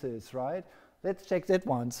matrices, right? Let's check that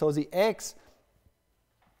one. So the X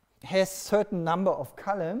has certain number of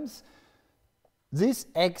columns, this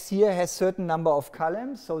x here has certain number of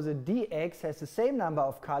columns, so the dx has the same number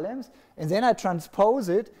of columns, and then I transpose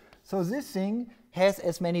it, so this thing has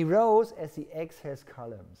as many rows as the x has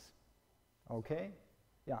columns. Okay?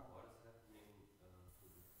 Yeah. What is happening to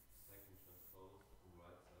the second transpose on the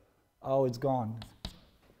right side? Oh, it's gone.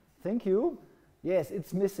 Thank you. Yes,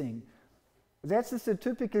 it's missing. That's just the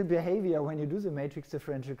typical behavior when you do the matrix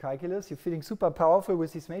differential calculus. You're feeling super powerful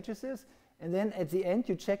with these matrices, and then at the end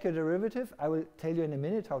you check your derivative. I will tell you in a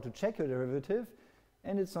minute how to check your derivative,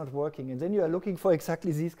 and it's not working. And then you are looking for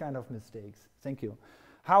exactly these kind of mistakes. Thank you.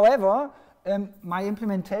 However, my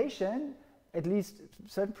implementation, at least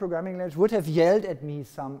certain programming language, would have yelled at me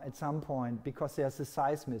at some point because there's a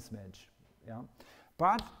size mismatch. Yeah?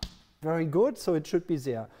 But very good, so it should be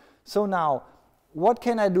there. So now, what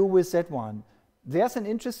can I do with that one? There's an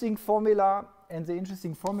interesting formula, and the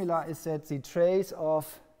interesting formula is that the trace of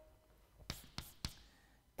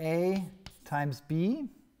A times B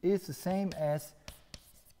is the same as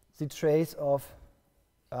the trace of,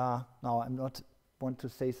 now I'm not want to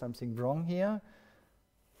say something wrong here.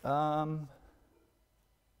 Of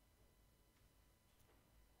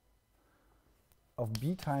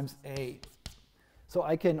B times A. So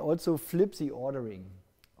I can also flip the ordering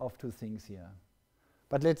of two things here.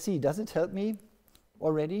 But let's see, does it help me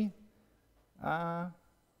already?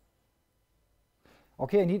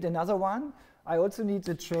 Okay, I need another one. I also need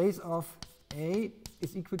the trace of A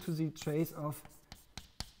is equal to the trace of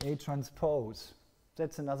A transpose.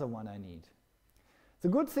 That's another one I need. The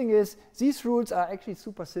good thing is, these rules are actually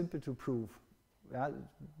super simple to prove. Yeah?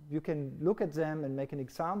 You can look at them and make an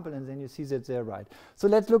example, and then you see that they're right. So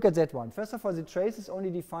let's look at that one. First of all, the trace is only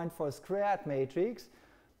defined for a squared matrix,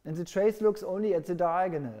 and the trace looks only at the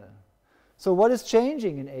diagonal. So what is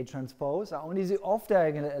changing in A transpose are only the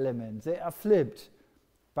off-diagonal elements. They are flipped,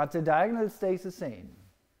 but the diagonal stays the same.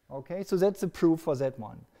 Okay, so that's the proof for that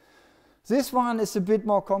one. This one is a bit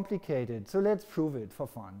more complicated, so let's prove it for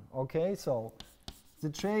fun. Okay, so the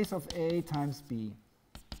trace of A times B.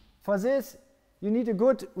 For this, you need a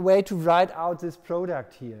good way to write out this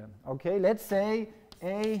product here. Okay, let's say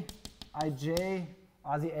A, ij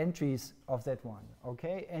are the entries of that one,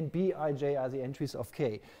 okay, and B, ij are the entries of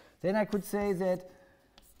K. Then I could say that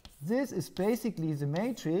this is basically the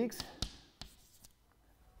matrix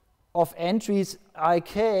of entries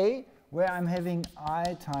ik, where I'm having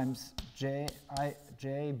I times j,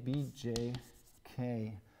 b, j,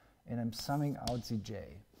 k, and I'm summing out the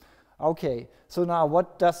j. Okay, so now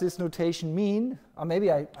what does this notation mean? Or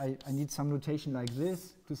maybe I need some notation like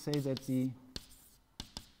this to say that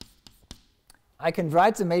I can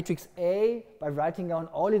write the matrix A by writing down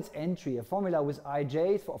all its entry, a formula with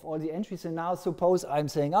ij's of all the entries, and now suppose I'm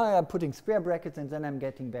saying, oh, I'm putting square brackets and then I'm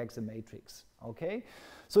getting back the matrix. Okay?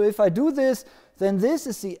 So if I do this, then this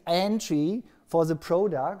is the entry for the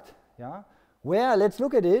product, yeah? Where, let's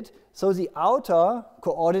look at it, so the outer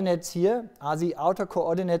coordinates here are the outer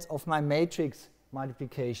coordinates of my matrix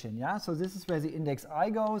multiplication, yeah? So this is where the index I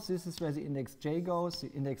goes, this is where the index j goes,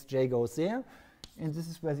 the index j goes there, and this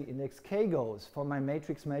is where the index k goes for my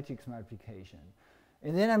matrix multiplication.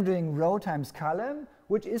 And then I'm doing row times column,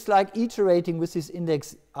 which is like iterating with this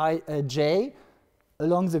index j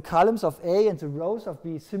along the columns of A and the rows of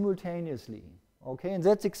B simultaneously. Okay, and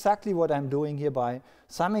that's exactly what I'm doing here by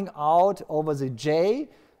summing out over the j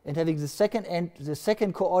and having the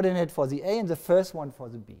second coordinate for the A and the first one for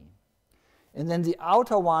the B. And then the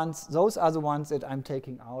outer ones, those are the ones that I'm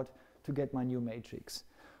taking out to get my new matrix.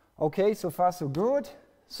 Okay, so far so good.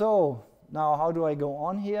 So now how do I go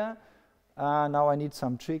on here? Now I need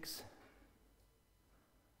some tricks.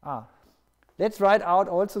 Let's write out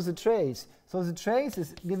also the trace. So the trace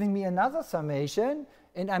is giving me another summation,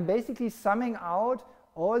 and I'm basically summing out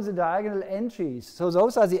all the diagonal entries. So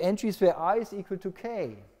those are the entries where I is equal to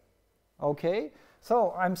k. Okay,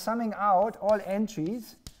 so I'm summing out all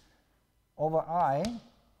entries over I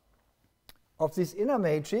of this inner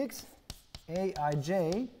matrix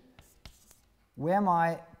Aij, where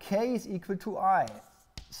my k is equal to I.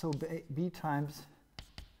 So B times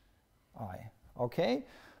I. Okay?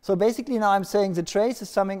 So basically now I'm saying the trace is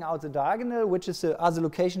summing out the diagonal, which is the other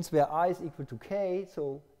locations where I is equal to k.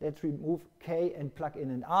 So let's remove k and plug in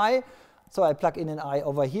an I. So I plug in an I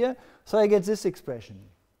over here. So I get this expression.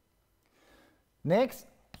 Next,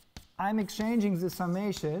 I'm exchanging the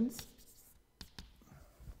summations.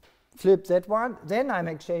 Flip that one. Then I'm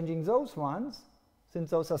exchanging those ones, since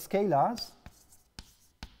those are scalars.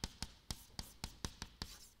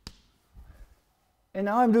 And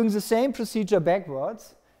now I'm doing the same procedure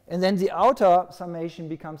backwards. And then the outer summation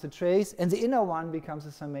becomes a trace, and the inner one becomes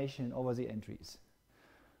a summation over the entries.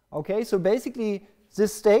 Okay, so basically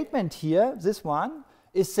this statement here, this one,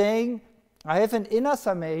 is saying I have an inner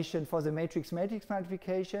summation for the matrix-matrix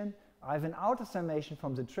multiplication, I have an outer summation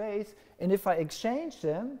from the trace, and if I exchange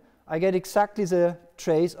them, I get exactly the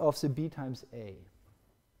trace of the B times A.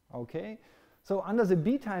 Okay? So under the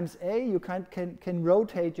B times A, you can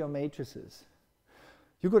rotate your matrices.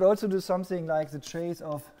 You could also do something like the trace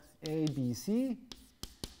of A, B, C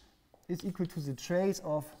is equal to the trace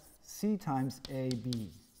of C times A, B.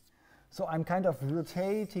 So I'm kind of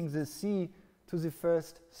rotating the C to the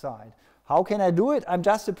first side. How can I do it? I'm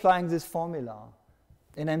just applying this formula.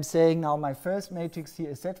 And I'm saying now my first matrix here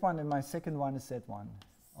is Z1 and my second one is Z1.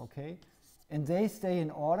 Okay? And they stay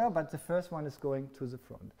in order, but the first one is going to the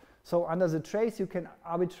front. So under the trace, you can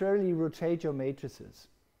arbitrarily rotate your matrices.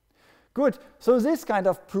 Good. So this kind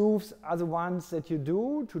of proofs are the ones that you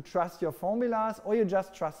do to trust your formulas, or you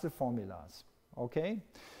just trust the formulas. Okay?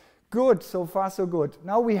 Good. So far, so good.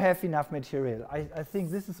 Now we have enough material. I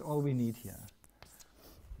think this is all we need here.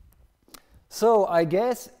 So I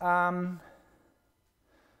guess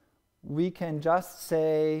we can just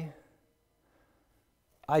say,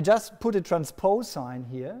 I just put a transpose sign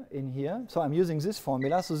here, in here. So I'm using this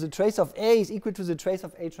formula. So the trace of A is equal to the trace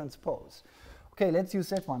of A transpose. Okay, let's use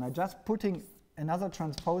that one. I'm just putting another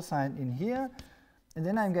transpose sign in here, and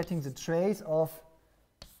then I'm getting the trace of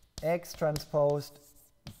X transposed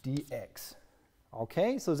dx.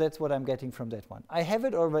 Okay, so that's what I'm getting from that one. I have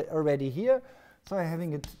it already here, so I'm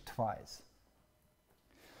having it twice.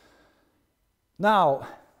 Now,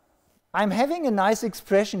 I'm having a nice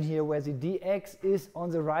expression here where the dx is on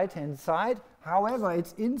the right-hand side. However,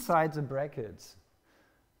 it's inside the brackets.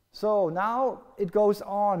 So now it goes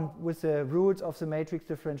on with the roots of the matrix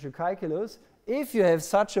differential calculus. If you have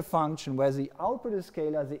such a function where the output is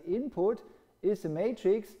scalar, the input is a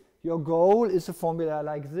matrix, your goal is a formula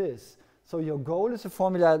like this. So your goal is a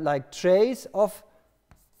formula like trace of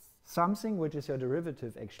something, which is your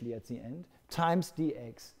derivative actually at the end, times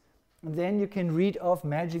dx. And then you can read off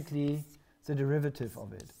magically the derivative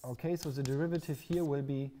of it. Okay, so the derivative here will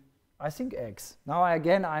be, I think, x. Now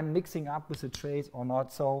again, I'm mixing up with the trace or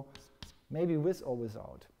not, so maybe with or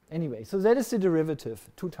without. Anyway, so that is the derivative,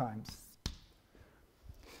 2 times.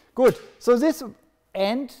 Good, so this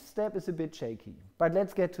end step is a bit shaky, but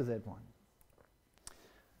let's get to that one.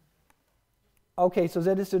 Okay, so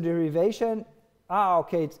that is the derivation.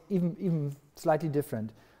 Okay, it's even slightly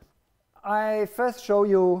different. I first show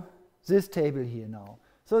you this table here now.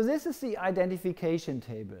 So this is the identification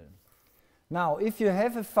table. Now, if you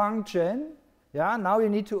have a function, now you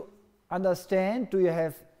need to understand, do you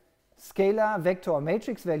have scalar, vector, or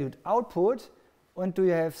matrix valued output, and do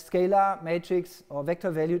you have scalar, matrix, or vector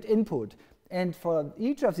valued input? And for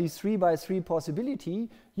each of these 3 by 3 possibility,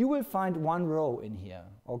 you will find one row in here.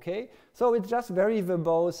 Okay? So it's just very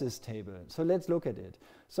verbose, this table. So let's look at it.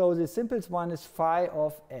 So the simplest one is phi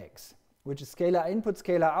of x, which is scalar input,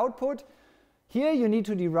 scalar output. Here you need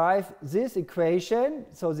to derive this equation.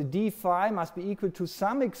 So the d phi must be equal to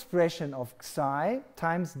some expression of xi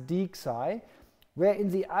times d xi, where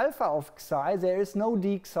in the alpha of xi there is no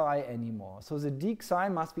d xi anymore. So the d xi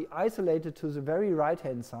must be isolated to the very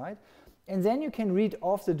right-hand side. And then you can read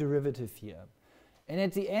off the derivative here. And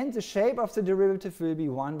at the end, the shape of the derivative will be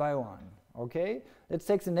 1 by 1. Okay? Let's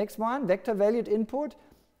take the next one, vector valued input.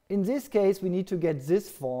 In this case, we need to get this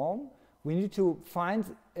form. We need to find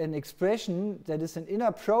an expression that is an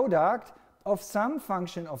inner product of some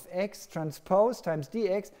function of x transpose times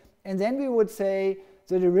dx. And then we would say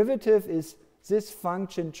the derivative is this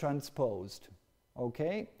function transposed.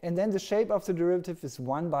 Okay? And then the shape of the derivative is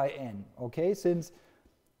 1 by n. Okay? Since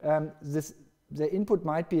the input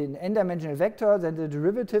might be an n-dimensional vector, then the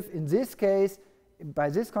derivative in this case, by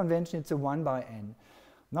this convention, it's a 1 by n.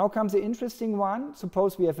 Now comes the interesting one.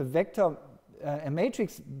 Suppose we have a vector, a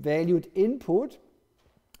matrix valued input,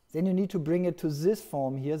 then you need to bring it to this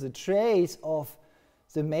form here, the trace of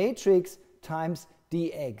the matrix times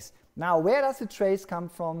dx. Now, where does the trace come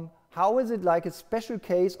from? How is it like a special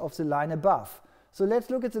case of the line above? So let's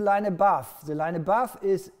look at the line above. The line above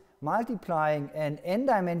is multiplying an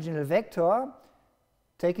n-dimensional vector,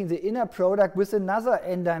 taking the inner product with another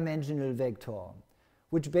n-dimensional vector,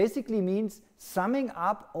 which basically means summing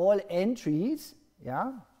up all entries,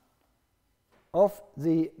 of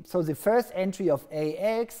the first entry of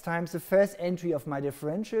ax times the first entry of my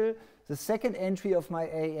differential, the second entry of my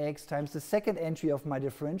ax times the second entry of my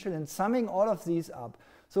differential, and summing all of these up.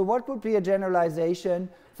 So what would be a generalization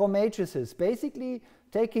for matrices? Basically,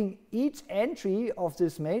 taking each entry of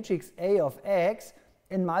this matrix A of x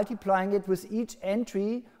and multiplying it with each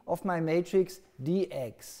entry of my matrix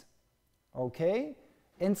dx. Okay?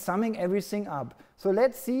 and summing everything up. So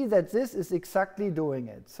let's see that this is exactly doing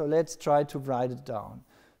it. So let's try to write it down.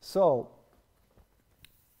 So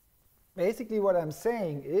basically what I'm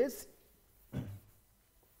saying is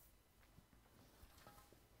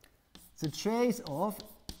the trace of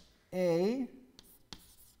A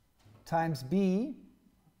times B,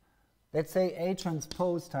 let's say A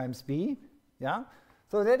transpose times B, yeah?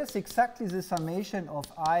 So that is exactly the summation of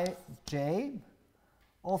ij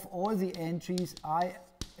of all the entries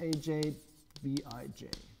iaj,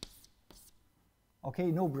 bij.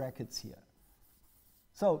 Okay, no brackets here.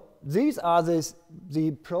 So these are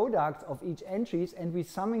the products of each entries, and we're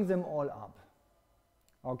summing them all up.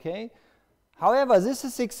 Okay? However, this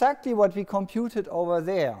is exactly what we computed over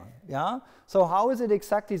there. Yeah? So how is it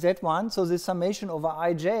exactly that one? So the summation over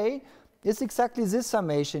ij is exactly this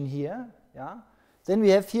summation here. Yeah? Then we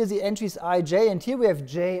have here the entries ij, and here we have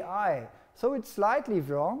ji. So it's slightly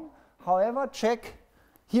wrong. However, check.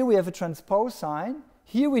 Here we have a transpose sign.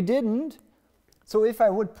 Here we didn't. So if I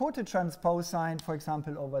would put a transpose sign, for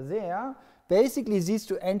example, over there, basically these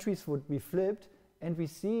two entries would be flipped, and we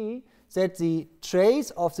see that the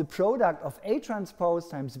trace of the product of A transpose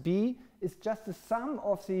times B is just the sum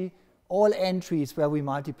of the all entries where we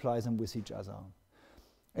multiply them with each other.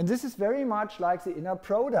 And this is very much like the inner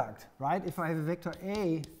product, right? If I have a vector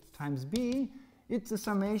A times B, it's the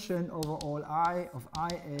summation over all I of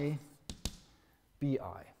IA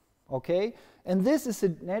BI. Okay? And this is a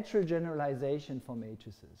natural generalization for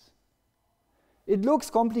matrices. It looks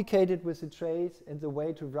complicated with the trace and the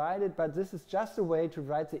way to write it, but this is just a way to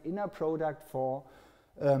write the inner product for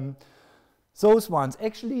those ones.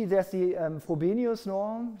 Actually, there's the Frobenius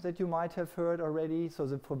norm that you might have heard already. So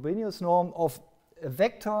the Frobenius norm of a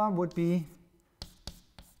vector would be,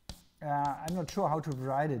 I'm not sure how to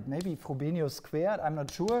write it, maybe Frobenius squared, I'm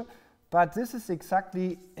not sure, but this is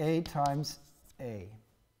exactly A times A.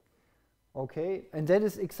 Okay, and that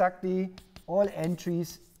is exactly all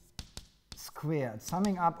entries squared,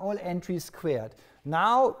 summing up all entries squared.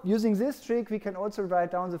 Now, using this trick, we can also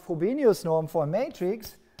write down the Frobenius norm for a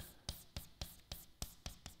matrix,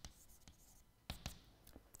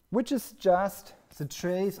 which is just the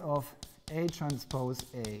trace of A transpose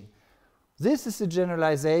A. This is the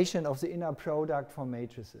generalization of the inner product for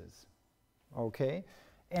matrices. Okay,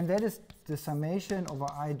 and that is the summation over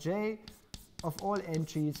ij of all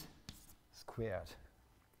entries squared.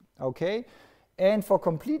 Okay, and for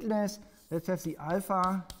completeness, let's have the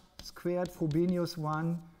alpha squared Frobenius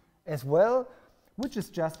one as well, which is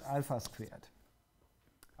just alpha squared.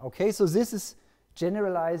 Okay, so this is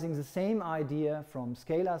generalizing the same idea from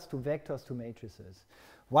scalars to vectors to matrices.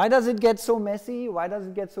 Why does it get so messy? Why does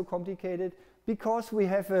it get so complicated? Because we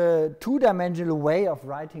have a two-dimensional way of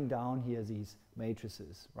writing down here these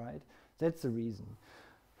matrices, right? That's the reason.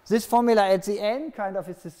 This formula at the end kind of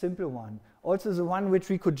is the simple one. Also the one which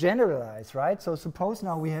we could generalize, right? So suppose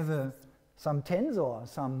now we have some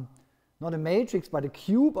tensor, not a matrix, but a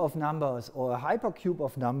cube of numbers or a hypercube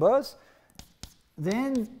of numbers.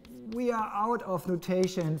 Then we are out of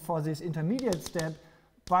notation for this intermediate step,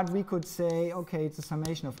 but we could say, okay, it's a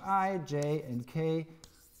summation of I, j, and k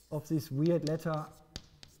of this weird letter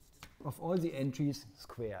of all the entries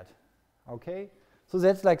squared. Okay? So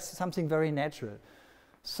that's like something very natural.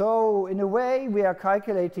 So in a way, we are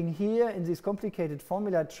calculating here in this complicated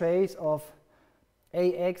formula trace of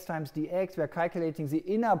ax times dx, we are calculating the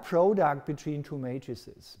inner product between two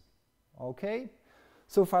matrices. Okay?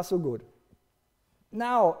 So far, so good.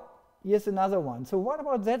 Now, here's another one. So what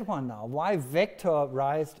about that one now? Why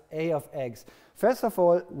vectorized A of x? First of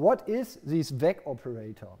all, what is this vec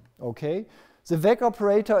operator? Okay? The vec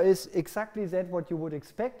operator is exactly that what you would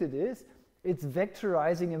expect it is. It's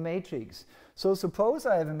vectorizing a matrix. So suppose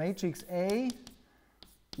I have a matrix A,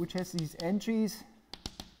 which has these entries,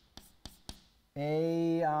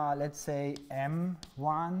 A, let's say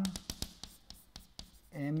M1,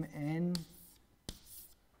 Mn.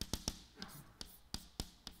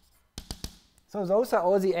 So those are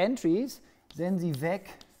all the entries. Then the vec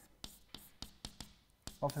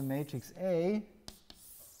of a matrix A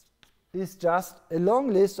is just a long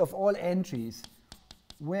list of all entries,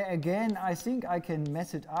 where again, I think I can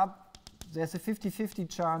mess it up. There's a 50-50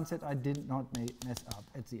 chance that I did not mess up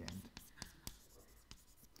at the end.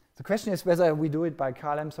 The question is whether we do it by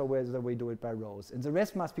columns or whether we do it by rows. And the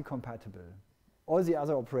rest must be compatible. All the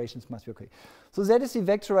other operations must be okay. So that is the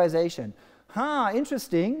vectorization.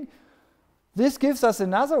 Interesting. This gives us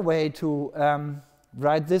another way to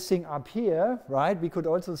write this thing up here, right? We could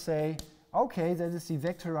also say, okay, that is the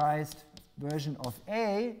vectorized version of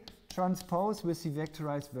A transpose with the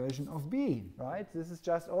vectorized version of B, right? This is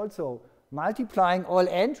just also multiplying all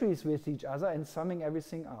entries with each other and summing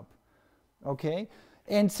everything up. Okay?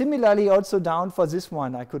 And similarly also down for this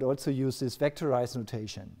one, I could also use this vectorized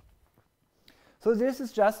notation. So this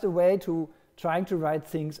is just a way to trying to write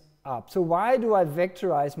things up. So why do I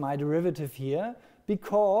vectorize my derivative here?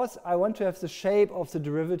 Because I want to have the shape of the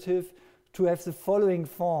derivative to have the following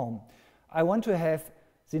form. I want to have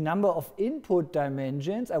the number of input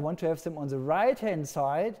dimensions, I want to have them on the right-hand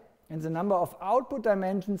side, and the number of output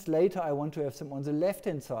dimensions later I want to have them on the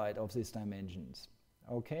left-hand side of these dimensions.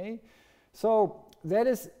 Okay? So that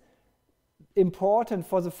is important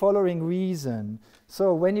for the following reason.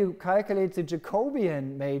 So when you calculate the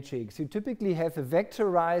Jacobian matrix, you typically have a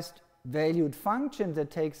vectorized valued function that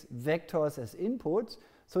takes vectors as inputs.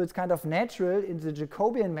 So it's kind of natural in the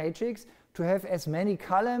Jacobian matrix to have as many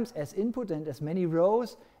columns as input and as many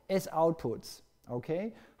rows as outputs.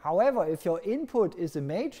 Okay? However, if your input is a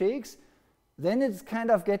matrix, then it's kind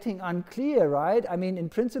of getting unclear, right? I mean, in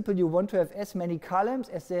principle, you want to have as many columns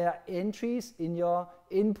as there are entries in your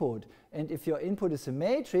input. And if your input is a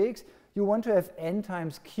matrix, you want to have n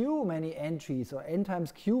times q many entries or n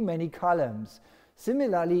times q many columns.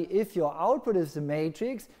 Similarly, if your output is a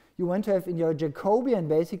matrix, you want to have in your Jacobian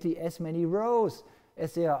basically as many rows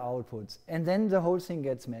as there are outputs. And then the whole thing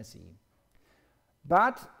gets messy.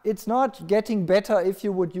 But it's not getting better if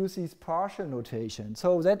you would use these partial notation.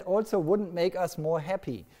 So that also wouldn't make us more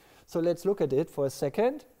happy. So let's look at it for a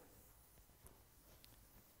second.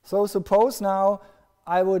 So suppose now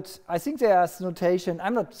I think there's notation,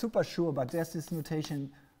 I'm not super sure, but there's this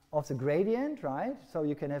notation of the gradient, right? So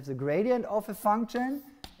you can have the gradient of a function,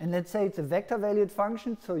 and let's say it's a vector valued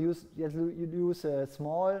function, so you use a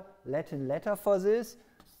small Latin letter for this,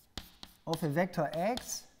 of a vector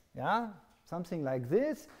x, yeah? Something like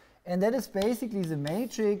this, and that is basically the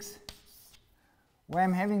matrix where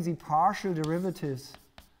I'm having the partial derivatives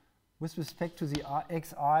with respect to the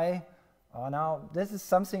xi. Now, this is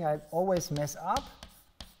something I always mess up,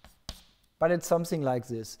 but it's something like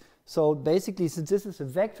this. So basically, since this is a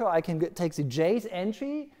vector, I can take the j's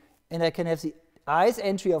entry, and I can have the i's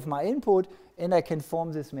entry of my input, and I can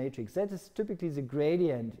form this matrix. That is typically the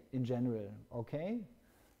gradient in general, okay?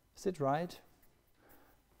 Is it right?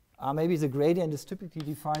 Maybe the gradient is typically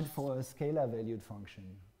defined for a scalar valued function.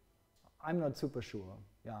 I'm not super sure.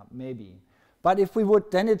 Yeah, maybe. But if we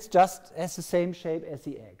would, then it's just has the same shape as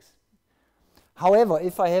the x. However,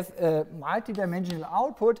 if I have a multidimensional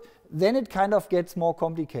output, then it kind of gets more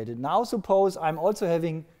complicated. Now suppose I'm also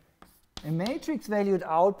having a matrix valued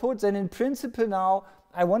output, then in principle now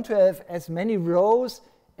I want to have as many rows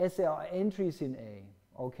as there are entries in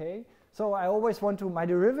A. Okay? So I always want to, my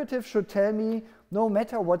derivative should tell me, no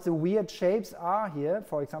matter what the weird shapes are here,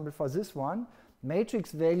 for example for this one,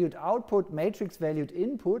 matrix valued output, matrix valued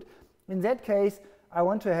input, in that case I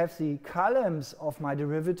want to have the columns of my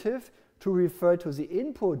derivative to refer to the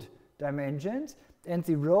input dimensions and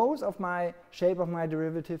the rows of my shape of my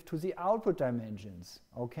derivative to the output dimensions.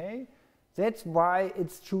 Okay? That's why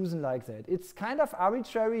it's chosen like that. It's kind of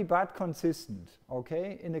arbitrary but consistent,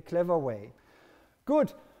 okay, in a clever way.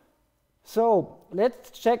 Good. So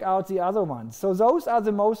let's check out the other ones. So those are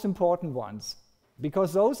the most important ones,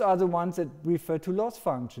 because those are the ones that refer to loss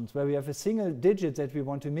functions, where we have a single digit that we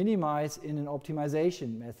want to minimize in an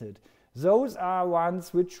optimization method. Those are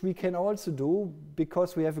ones which we can also do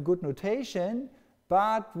because we have a good notation,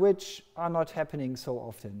 but which are not happening so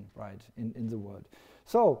often, right, in the world.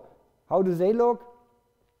 So how do they look?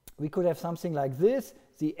 We could have something like this.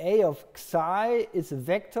 The A of xi is a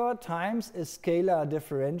vector times a scalar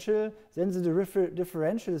differential. Then the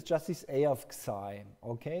differential is just this A of xi.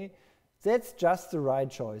 Okay? That's just the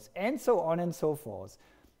right choice. And so on and so forth.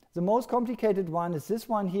 The most complicated one is this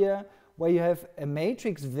one here, where you have a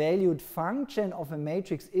matrix valued function of a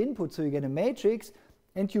matrix input. So you get a matrix,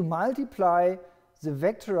 and you multiply the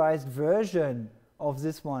vectorized version of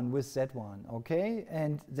this one with that one, okay?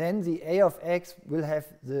 And then the A of x will have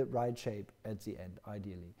the right shape at the end,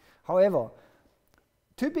 ideally. However,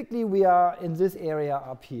 typically we are in this area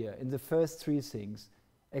up here, in the first three things.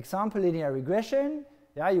 Example linear regression,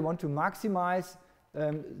 yeah, you want to maximize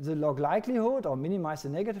the log likelihood or minimize the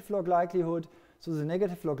negative log likelihood. So the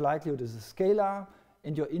negative log likelihood is a scalar,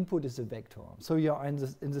 and your input is a vector. So you're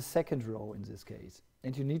in the second row in this case,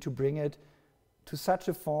 and you need to bring it to such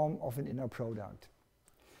a form of an inner product.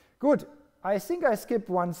 Good. I think I skipped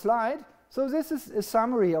one slide. So this is a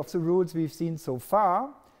summary of the rules we've seen so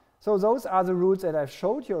far. So those are the rules that I've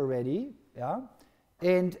showed you already. Yeah?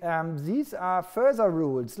 And these are further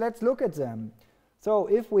rules. Let's look at them. So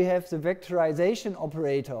if we have the vectorization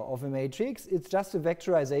operator of a matrix, it's just a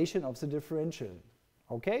vectorization of the differential.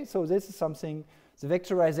 Okay? So this is something The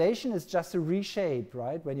vectorization is just a reshape,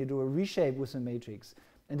 right? When you do a reshape with a matrix.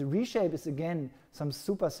 And the reshape is, again, some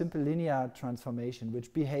super simple linear transformation,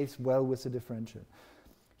 which behaves well with the differential.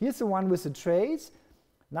 Here's the one with the trace.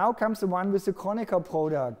 Now comes the one with the Kronecker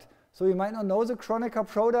product. So you might not know the Kronecker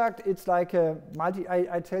product. It's like a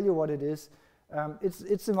I tell you what it is.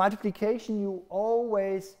 It's a multiplication you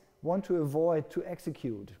always want to avoid to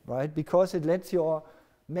execute, right? Because it lets your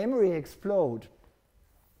memory explode.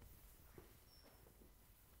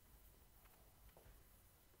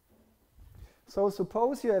 So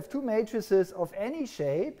suppose you have two matrices of any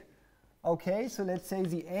shape. Okay, so let's say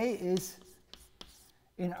the A is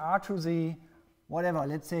in R to the whatever,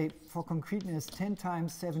 let's say for concreteness 10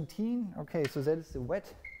 times 17. Okay, so that is the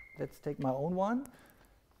wet. Let's take my own one.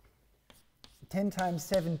 10 times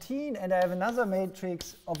 17, and I have another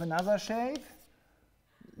matrix of another shape.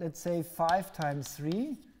 Let's say 5 times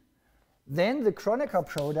 3. Then the Kronecker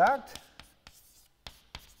product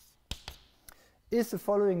is the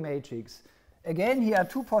following matrix. Again, here are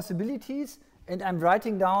two possibilities, and I'm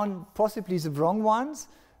writing down possibly the wrong ones,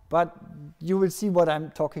 but you will see what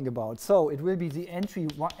I'm talking about. So it will be the entry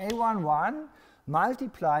A11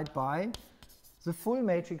 multiplied by the full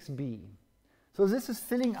matrix B. So this is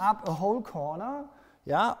filling up a whole corner,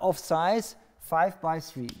 yeah, of size 5 by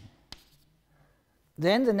 3.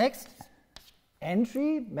 Then the next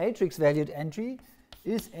entry, matrix valued entry,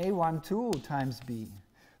 is A12 times B.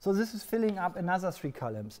 So this is filling up another 3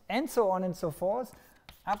 columns, and so on and so forth,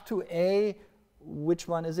 up to A, which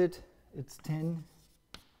one is it? It's 10,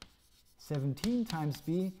 17 times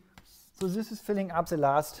B. So this is filling up the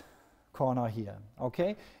last corner here,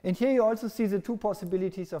 okay? And here you also see the two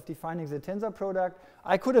possibilities of defining the tensor product.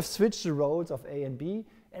 I could have switched the roles of A and B,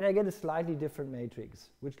 and I get a slightly different matrix,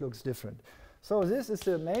 which looks different. So this is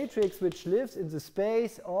a matrix which lives in the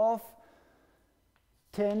space of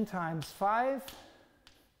 10 times 5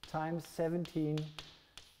 times 17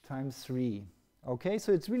 times 3. Okay,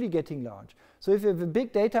 so it's really getting large. So if you have a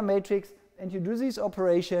big data matrix and you do this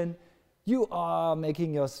operation, you are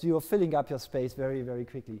you're filling up your space very, very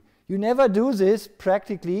quickly. You never do this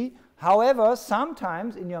practically. However,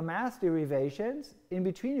 sometimes in your math derivations, in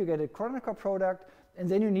between you get a Kronecker product, and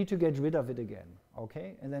then you need to get rid of it again.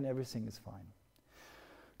 Okay, and then everything is fine.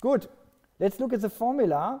 Good. Let's look at the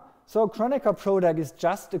formula. So Kronecker product is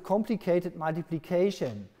just a complicated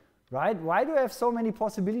multiplication. Right? Why do I have so many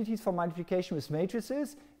possibilities for multiplication with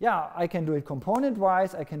matrices? Yeah, I can do it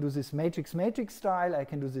component-wise, I can do this matrix-matrix style, I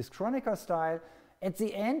can do this Kronecker style. At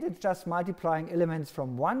the end, it's just multiplying elements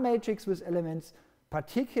from one matrix with elements,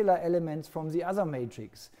 particular elements from the other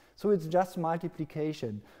matrix. So it's just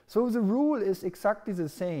multiplication. So the rule is exactly the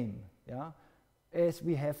same, yeah, as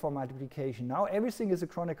we have for multiplication. Now everything is a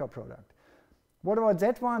Kronecker product. What about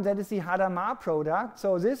that one? That is the Hadamard product.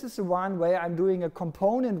 So this is the one where I'm doing a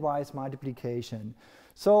component-wise multiplication.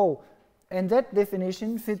 So, and that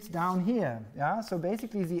definition fits down here. Yeah? So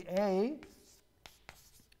basically the A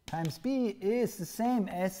times B is the same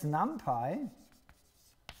as numpy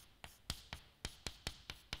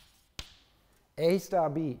A star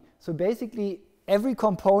B. So basically every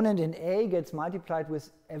component in A gets multiplied with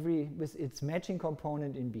its matching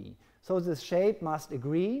component in B. So the shape must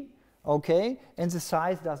agree. Okay, and the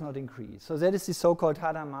size does not increase. So that is the so-called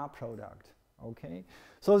Hadamard product. Okay,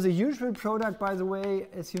 so the usual product, by the way,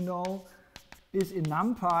 as you know, is in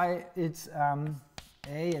numpy. It's A,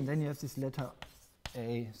 and then you have this letter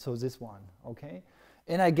A. So this one. Okay,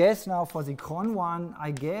 and I guess now for the cron one, I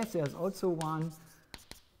guess there's also one.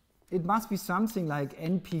 It must be something like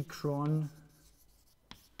NP cron.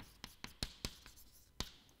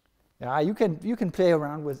 Yeah, you can play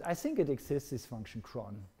around with. I think it exists, this function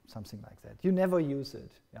cron. Something like that. You never use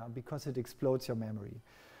it, yeah, because it explodes your memory.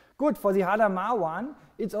 Good, for the Hadamard one,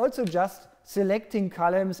 it's also just selecting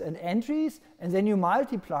columns and entries, and then you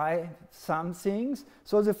multiply some things.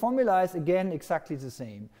 So the formula is again exactly the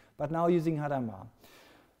same, but now using Hadamard.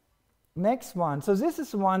 Next one, so this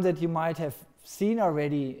is the one that you might have seen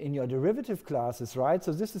already in your derivative classes, right?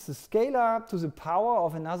 So this is a scalar to the power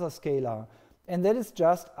of another scalar, and that is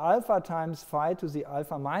just alpha times phi to the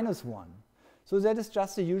alpha minus 1. So that is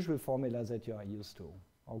just the usual formula that you are used to.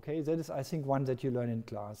 Okay, that is, I think, one that you learn in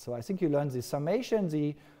class. So I think you learn the summation,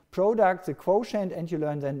 the product, the quotient, and you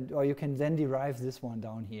learn then, or you can then derive this one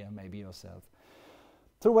down here, maybe yourself.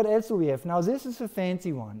 So what else do we have? Now this is a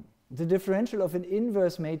fancy one, the differential of an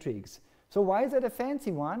inverse matrix. So why is that a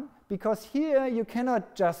fancy one? Because here you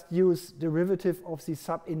cannot just use derivative of the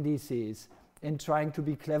sub-indices and trying to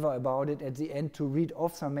be clever about it at the end to read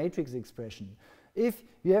off some matrix expression. If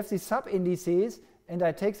you have the sub-indices and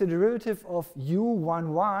I take the derivative of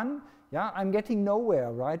u11, yeah, I'm getting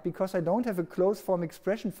nowhere, right? Because I don't have a closed form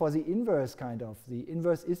expression for the inverse kind of. The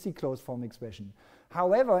inverse is the closed form expression.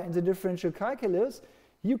 However, in the differential calculus,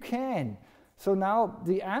 you can. So now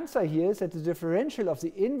the answer here is that the differential of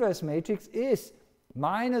the inverse matrix is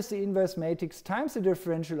minus the inverse matrix times the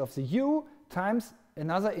differential of the U times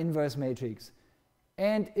another inverse matrix.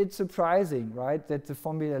 And it's surprising, right, that the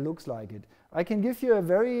formula looks like it. I can give you a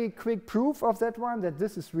very quick proof of that one, that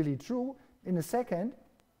this is really true in a second.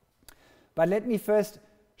 But let me first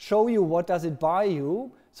show you what does it buy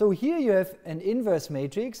you. So here you have an inverse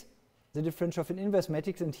matrix, the differential of an inverse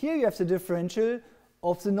matrix, and here you have the differential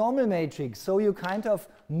of the normal matrix. So you kind of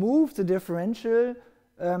move the differential,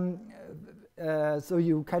 so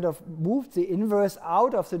you kind of move the inverse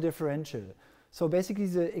out of the differential. So basically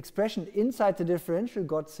the expression inside the differential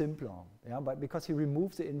got simpler, yeah, but because you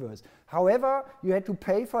removed the inverse. However, you had to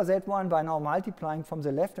pay for that one by now multiplying from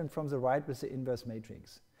the left and from the right with the inverse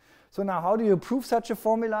matrix. So now how do you prove such a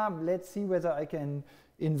formula? Let's see whether I can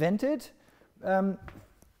invent it.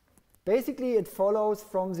 Basically it follows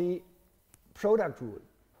from the product rule.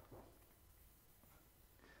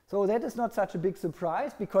 So that is not such a big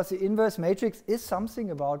surprise because the inverse matrix is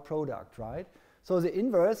something about product, right? So the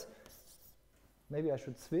inverse, maybe I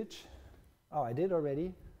should switch. Oh, I did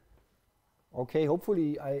already. Okay,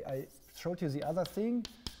 hopefully I showed you the other thing.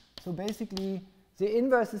 So basically the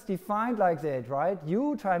inverse is defined like that, right?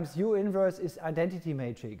 U times U inverse is identity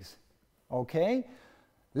matrix. Okay,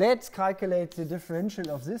 let's calculate the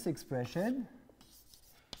differential of this expression.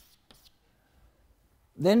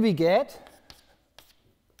 Then we get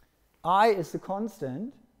I is the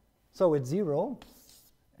constant, so it's 0,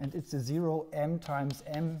 and it's a 0 m times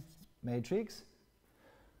m matrix.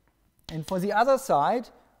 And for the other side,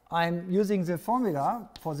 I'm using the formula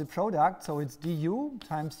for the product, so it's du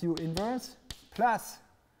times u inverse plus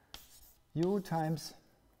u times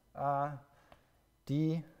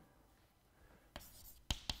d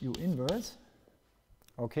u inverse.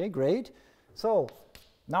 Okay, great. So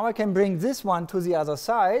now I can bring this one to the other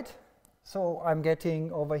side. So I'm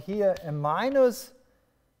getting over here a minus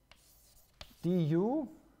du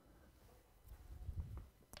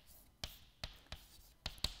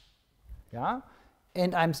yeah,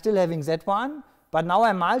 and I'm still having that one, but now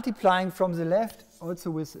I'm multiplying from the left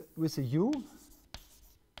also with a u.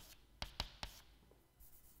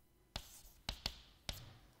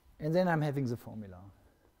 And then I'm having the formula.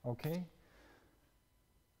 Okay?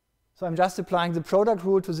 So I'm just applying the product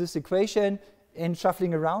rule to this equation and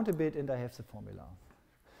shuffling around a bit, and I have the formula.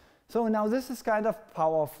 So now this is kind of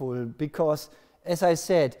powerful because, as I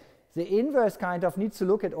said, the inverse kind of needs to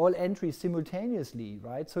look at all entries simultaneously,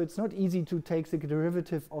 right? So it's not easy to take the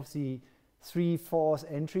derivative of the 3/4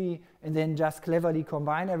 entry and then just cleverly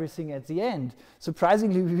combine everything at the end.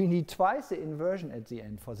 Surprisingly, we need twice the inversion at the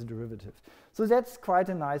end for the derivative. So that's quite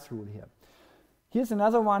a nice rule here. Here's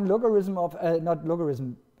another one, logarithm of, not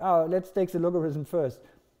logarithm, let's take the logarithm first.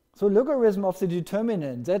 So logarithm of the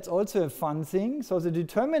determinant, that's also a fun thing. So the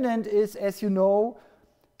determinant is, as you know,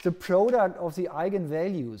 the product of the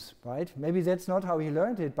eigenvalues, right? Maybe that's not how he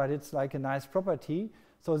learned it, but it's like a nice property.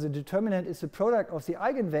 So the determinant is the product of the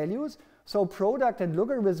eigenvalues. So product and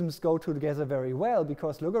logarithms go together very well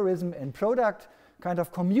because logarithm and product kind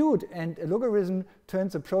of commute, and a logarithm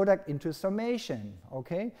turns a product into a summation,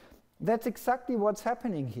 okay? That's exactly what's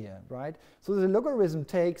happening here, right? So the logarithm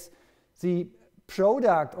takes the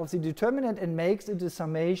product of the determinant and makes it a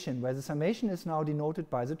summation, where the summation is now denoted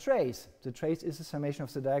by the trace. The trace is the summation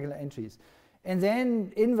of the diagonal entries. And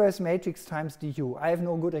then inverse matrix times du. I have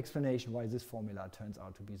no good explanation why this formula turns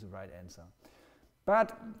out to be the right answer.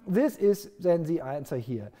 But this is then the answer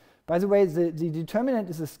here. By the way, the determinant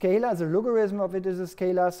is a scalar, the logarithm of it is a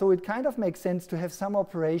scalar, so it kind of makes sense to have some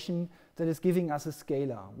operation that is giving us a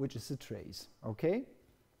scalar, which is the trace, okay?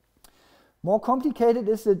 More complicated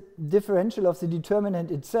is the differential of the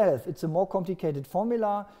determinant itself. It's a more complicated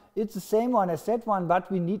formula. It's the same one as that one, but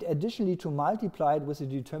we need additionally to multiply it with the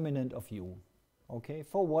determinant of u, okay,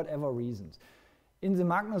 for whatever reasons. In the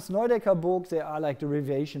Magnus Neudecker book, there are like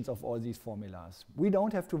derivations of all these formulas. We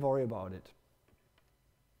don't have to worry about it.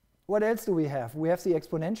 What else do we have? We have the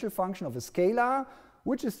exponential function of a scalar,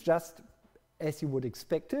 which is just as you would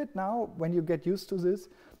expect it now when you get used to this.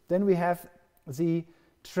 Then we have the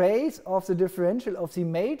trace of the differential of the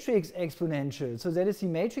matrix exponential. So that is the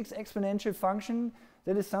matrix exponential function.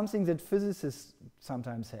 That is something that physicists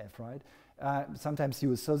sometimes have, right? Sometimes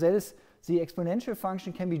use. So that is the exponential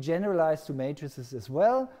function can be generalized to matrices as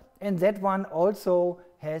well. And that one also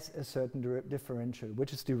has a certain differential,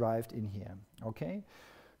 which is derived in here. Okay?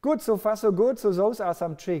 Good, so far so good. So those are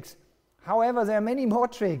some tricks. However, there are many more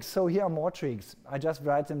tricks, so here are more tricks. I just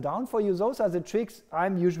write them down for you. Those are the tricks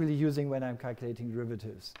I'm usually using when I'm calculating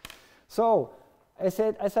derivatives. So, as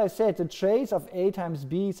I said, the trace of A times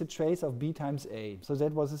B is the trace of B times A. So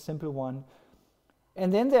that was a simple one.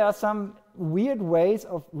 And then there are some weird ways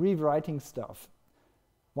of rewriting stuff.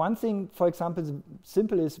 One thing, for example,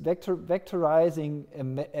 simple is vectorizing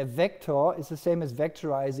a vector is the same as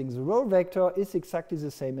vectorizing the row vector is exactly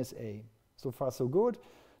the same as A. So far, so good.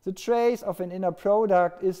 The trace of an inner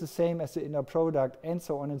product is the same as the inner product, and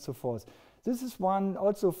so on and so forth. This is one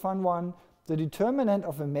also fun one. The determinant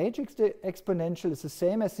of a matrix exponential is the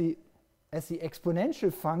same as the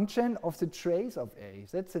exponential function of the trace of A.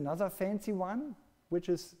 That's another fancy one, which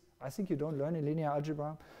is, I think you don't learn in linear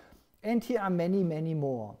algebra. And here are many, many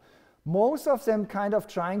more. Most of them kind of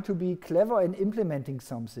trying to be clever in implementing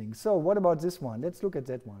something. So what about this one? Let's look at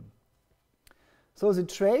that one. So the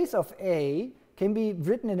trace of A can be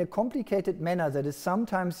written in a complicated manner that is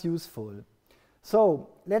sometimes useful. So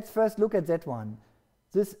let's first look at that one.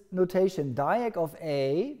 This notation, diag of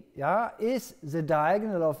A, is the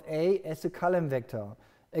diagonal of A as a column vector.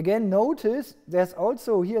 Again, notice there's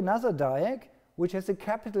also here another diag which has a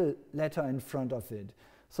capital letter in front of it.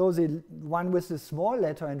 So the one with the small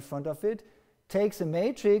letter in front of it takes a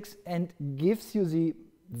matrix and gives you the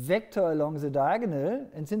vector along the diagonal.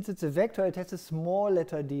 And since it's a vector, it has a small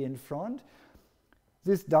letter d in front.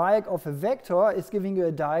 This diag of a vector is giving you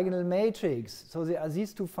a diagonal matrix. So there are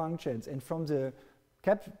these two functions. And from the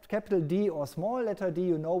capital D or small letter d,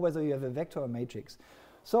 you know whether you have a vector or matrix.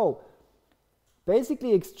 So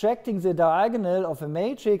basically extracting the diagonal of a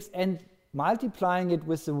matrix and multiplying it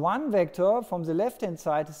with the one vector from the left-hand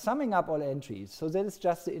side is summing up all entries. So that is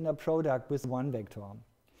just the inner product with one vector.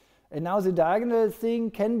 And now the diagonal thing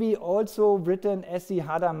can be also written as the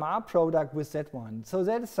Hadamard product with that one. So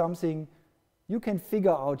that is something you can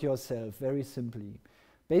figure out yourself very simply.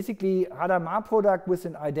 Basically, Hadamard product with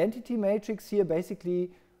an identity matrix here basically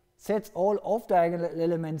sets all off-diagonal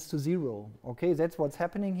elements to 0. Okay, that's what's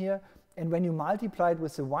happening here. And when you multiply it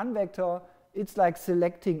with the one vector, it's like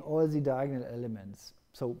selecting all the diagonal elements.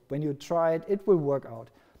 So when you try it, it will work out.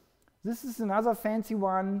 This is another fancy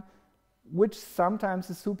one, which sometimes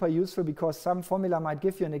is super useful because some formula might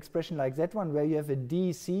give you an expression like that one where you have a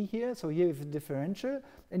DC here, so here you have a differential,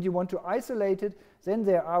 and you want to isolate it, then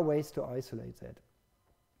there are ways to isolate that.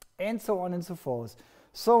 And so on and so forth.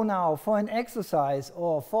 So now, for an exercise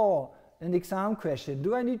or for an exam question,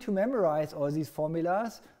 do I need to memorize all these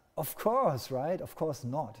formulas? Of course, right? Of course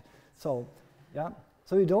not. So, yeah,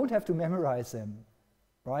 so you don't have to memorize them,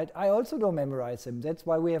 right? I also don't memorize them. That's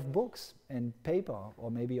why we have books and paper,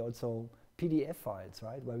 or maybe also PDF files,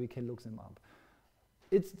 right, where we can look them up.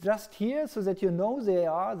 It's just here so that you know they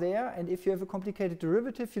are there, and if you have a complicated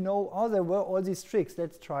derivative, you know, oh, there were all these tricks.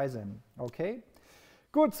 Let's try them, okay?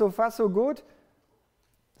 Good, so far so good.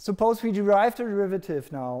 Suppose we derive the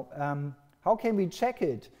derivative now. How can we check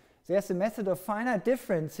it? There's a method of finite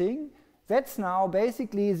differencing. That's now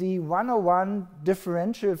basically the 101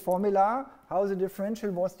 differential formula, how the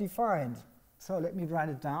differential was defined. So let me write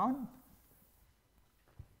it down.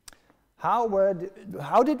 How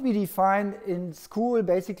did we define in school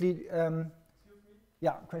basically?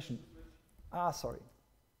 Yeah, question. Sorry.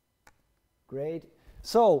 Great.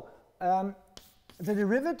 So the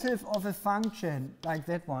derivative of a function like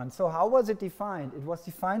that one. So how was it defined? It was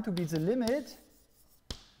defined to be the limit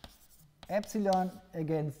epsilon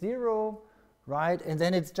against 0, right? And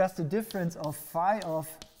then it's just the difference of phi of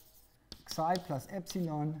xi plus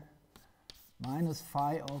epsilon minus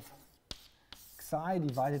phi of xi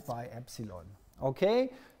divided by epsilon.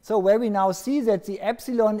 Okay? So where we now see that the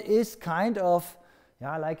epsilon is kind of,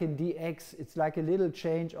 yeah, like in dx, it's like a little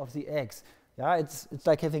change of the x. Yeah, it's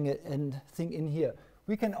like having a thing in here.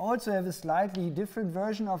 We can also have a slightly different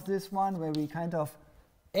version of this one where we kind of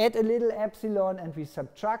add a little epsilon and we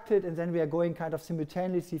subtract it, and then we are going kind of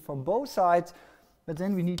simultaneously from both sides, but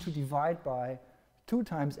then we need to divide by 2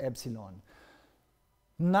 times epsilon.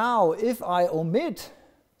 Now, if I omit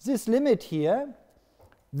this limit here,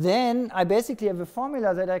 then I basically have a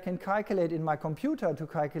formula that I can calculate in my computer to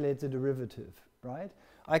calculate the derivative, right?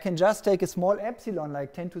 I can just take a small epsilon,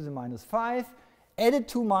 like 10 to the minus 5, add it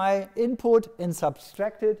to my input and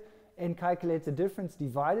subtract it, and calculate the difference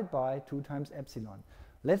divided by 2 times epsilon.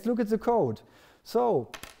 Let's look at the code.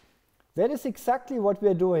 So that is exactly what we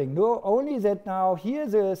are doing. No, only that now here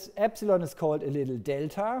this epsilon is called a little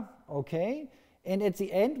delta, okay? And at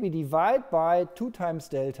the end we divide by 2 times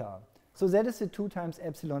delta. So that is the 2 times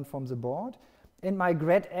epsilon from the board. And my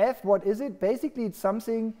grad f, what is it? Basically it's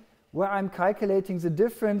something where I'm calculating the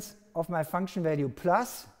difference of my function value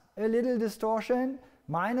plus a little distortion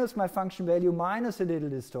minus my function value minus a little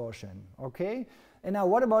distortion, okay? And now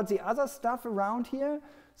what about the other stuff around here?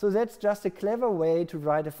 So that's just a clever way to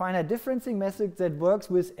write a finite differencing method that works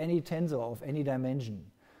with any tensor of any dimension.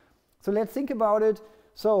 So let's think about it.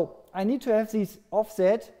 So I need to have this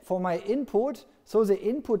offset for my input. So the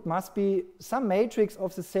input must be some matrix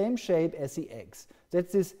of the same shape as the x.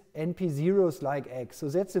 That's this NP zeros like x. So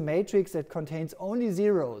that's a matrix that contains only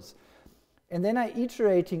zeros. And then I'm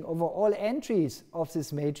iterating over all entries of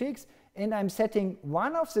this matrix, and I'm setting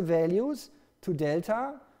one of the values to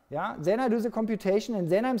delta. Yeah? Then I do the computation, and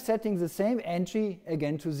then I'm setting the same entry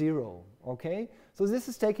again to 0. Okay? So this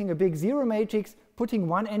is taking a big zero matrix, putting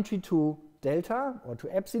one entry to delta or to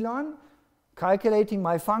epsilon, calculating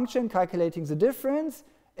my function, calculating the difference,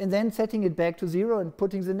 and then setting it back to 0 and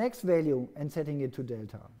putting the next value and setting it to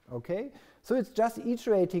delta. Okay? So it's just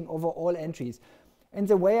iterating over all entries. And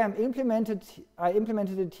the way I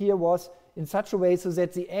implemented it here was in such a way so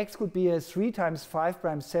that the x could be a 3 times 5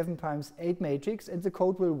 times 7 times 8 matrix, and the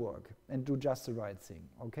code will work and do just the right thing.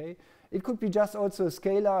 Okay? It could be just also a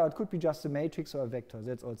scalar, or it could be just a matrix or a vector.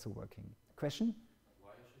 That's also working. Question?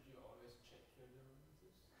 Why should you always check your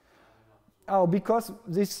derivatives? Oh, because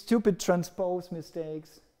these stupid transpose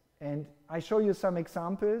mistakes. And I show you some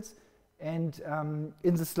examples. And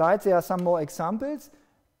in the slides, there are some more examples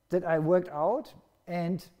that I worked out.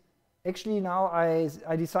 And actually now I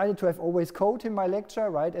decided to have always code in my lecture,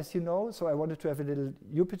 right, as you know. So I wanted to have a little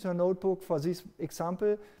Jupyter notebook for this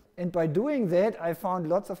example. And by doing that, I found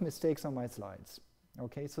lots of mistakes on my slides.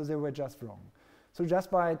 Okay, so they were just wrong. So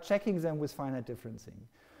just by checking them with finite differencing.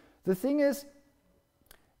 The thing is,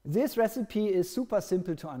 this recipe is super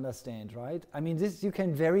simple to understand, right? I mean, this you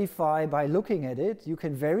can verify by looking at it. You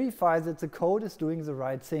can verify that the code is doing the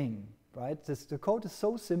right thing, right? The code is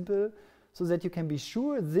so simple so that you can be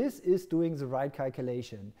sure this is doing the right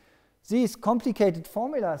calculation. These complicated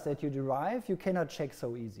formulas that you derive, you cannot check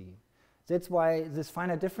so easy. That's why this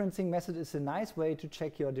finite differencing method is a nice way to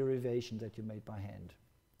check your derivation that you made by hand.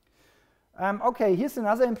 Okay, here's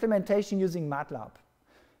another implementation using MATLAB.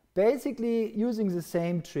 Basically using the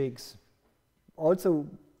same tricks. Also,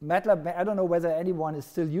 MATLAB, I don't know whether anyone is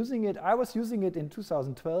still using it. I was using it in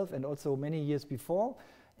 2012 and also many years before.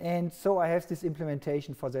 And so I have this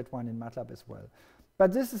implementation for that one in MATLAB as well.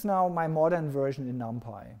 But this is now my modern version in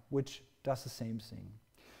NumPy, which does the same thing.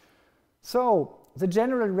 So the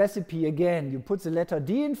general recipe, again, you put the letter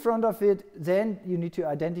D in front of it, then you need to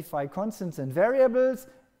identify constants and variables,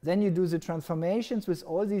 then you do the transformations with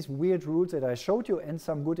all these weird rules that I showed you and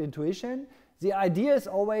some good intuition. The idea is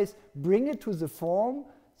always bring it to the form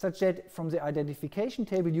such that from the identification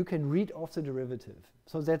table you can read off the derivative.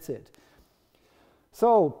 So that's it.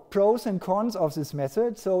 So pros and cons of this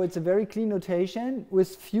method. So it's a very clean notation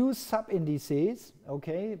with few sub-indices.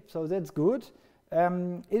 Okay, so that's good.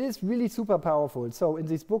 It is really super powerful. So in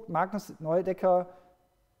this book, Magnus and Neudecker,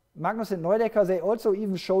 they also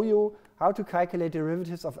even show you how to calculate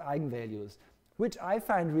derivatives of eigenvalues, which I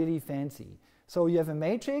find really fancy. So you have a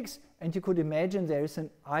matrix, and you could imagine there is an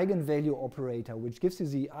eigenvalue operator, which gives you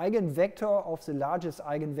the eigenvector of the largest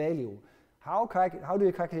eigenvalue. How do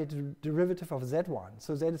you calculate the derivative of that one?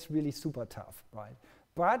 So that is really super tough, right?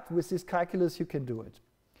 But with this calculus, you can do it.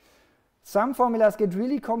 Some formulas get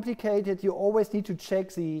really complicated. You always need to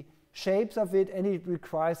check the shapes of it, and it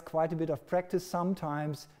requires quite a bit of practice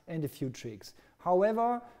sometimes and a few tricks.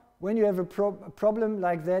 However, when you have a problem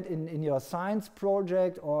like that in your science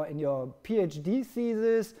project or in your PhD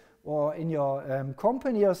thesis or in your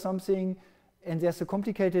company or something, and there's a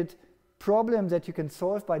complicated problem that you can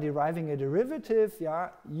solve by deriving a derivative, yeah,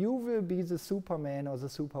 you will be the Superman or the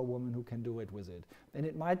Superwoman who can do it with it. And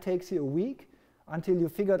it might take you a week until you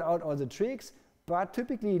figured out all the tricks, but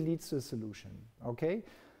typically it leads to a solution, okay?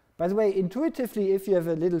 By the way, intuitively, if you have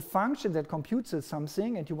a little function that computes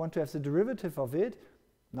something and you want to have the derivative of it,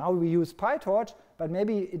 now we use PyTorch, but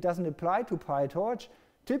maybe it doesn't apply to PyTorch.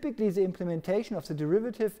 Typically, the implementation of the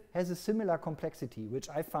derivative has a similar complexity, which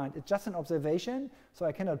I find, it's just an observation, so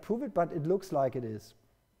I cannot prove it, but it looks like it is.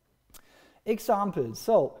 Examples.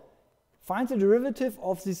 So, find the derivative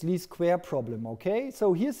of this least square problem, okay?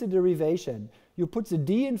 So here's the derivation. You put the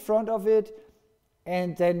D in front of it,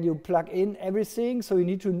 and then you plug in everything, so you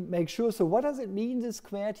need to make sure, so what does it mean, this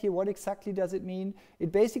squared here? What exactly does it mean?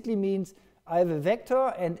 It basically means I have a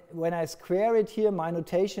vector, and when I square it here, my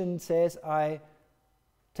notation says I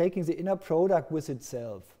taking the inner product with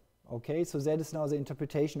itself. Okay, so that is now the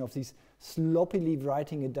interpretation of these sloppily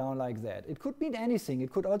writing it down like that. It could mean anything.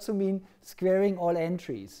 It could also mean squaring all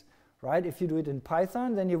entries, right? If you do it in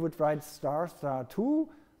Python, then you would write **2,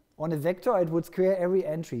 on a vector, it would square every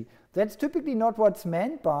entry. That's typically not what's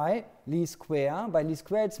meant by least square. By least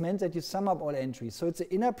square, it's meant that you sum up all entries. So it's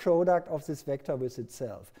the inner product of this vector with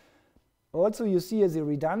itself. Also, you see as a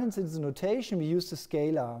redundancy in the notation, we use the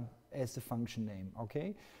scalar as the function name.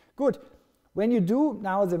 Okay, good. When you do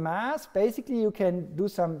now the math, basically you can do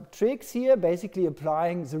some tricks here, basically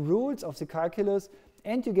applying the rules of the calculus,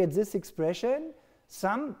 and you get this expression,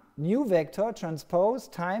 some new vector transpose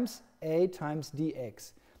times a times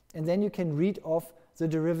dx. And then you can read off the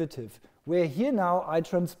derivative, where here now I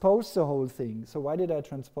transpose the whole thing. So why did I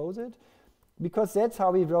transpose it? Because that's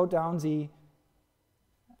how we wrote down the...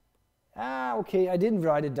 okay, I didn't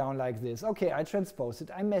write it down like this. Okay, I transposed it.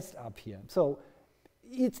 I messed up here. So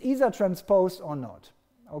it's either transposed or not,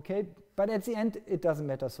 okay? But at the end, it doesn't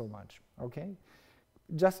matter so much, okay?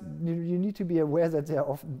 Just you need to be aware that there are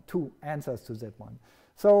often two answers to that one.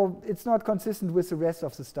 So it's not consistent with the rest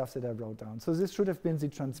of the stuff that I wrote down. So this should have been the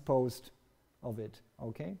transposed of it,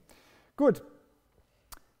 okay? Good.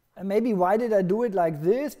 And maybe why did I do it like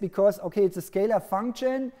this? Because, okay, it's a scalar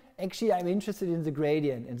function. Actually, I'm interested in the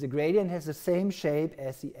gradient, and the gradient has the same shape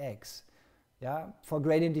as the x. Yeah, for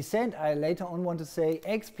gradient descent, I later on want to say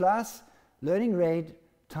x plus learning rate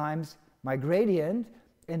times my gradient,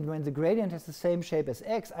 and when the gradient has the same shape as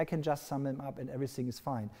x, I can just sum them up and everything is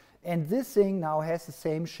fine. And this thing now has the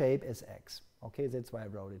same shape as x. Okay, that's why I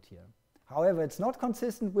wrote it here. However, it's not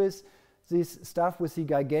consistent with this stuff with the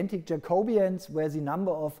gigantic Jacobians, where the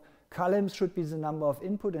number of columns should be the number of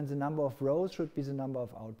input and the number of rows should be the number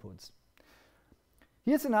of outputs.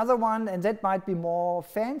 Here's another one, and that might be more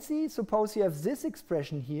fancy. Suppose you have this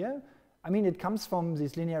expression here. I mean, it comes from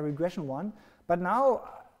this linear regression one, but now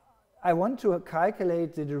I want to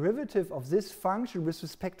calculate the derivative of this function with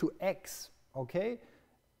respect to x, okay?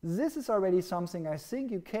 This is already something I think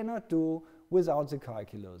you cannot do without the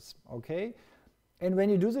calculus, okay? And when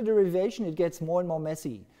you do the derivation, it gets more and more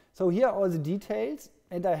messy. So here are all the details,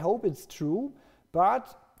 and I hope it's true,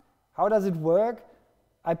 but how does it work?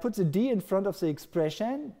 I put the d in front of the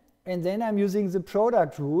expression, and then I'm using the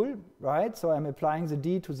product rule, right? So I'm applying the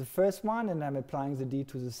d to the first one, and I'm applying the d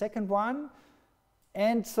to the second one,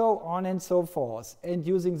 and so on and so forth. And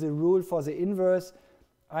using the rule for the inverse,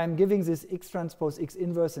 I'm giving this x transpose x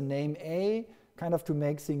inverse a name a, kind of to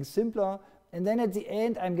make things simpler. And then at the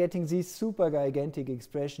end, I'm getting this super gigantic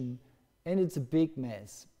expression, and it's a big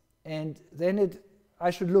mess. And then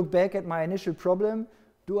I should look back at my initial problem.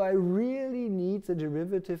 Do I really need the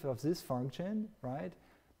derivative of this function, right?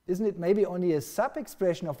 Isn't it maybe only a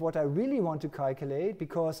sub-expression of what I really want to calculate?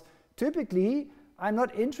 Because typically, I'm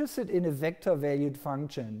not interested in a vector-valued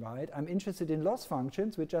function, right? I'm interested in loss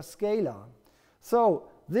functions, which are scalar. So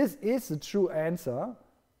this is the true answer,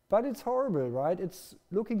 but it's horrible, right? It's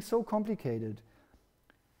looking so complicated.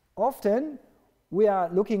 Often, we are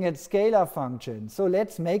looking at scalar functions. So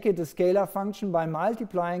let's make it a scalar function by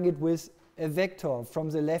multiplying it with a vector from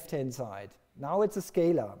the left-hand side. Now it's a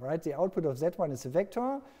scalar, right? The output of that one is a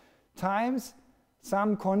vector times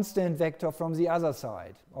some constant vector from the other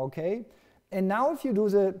side, okay? And now if you do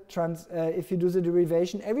the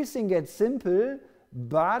derivation, everything gets simple,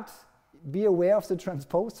 but be aware of the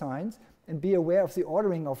transpose signs and be aware of the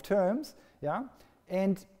ordering of terms, yeah?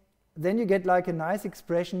 And then you get like a nice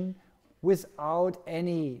expression without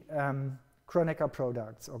any Kronecker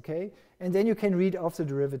products, okay? And then you can read off the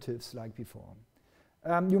derivatives like before.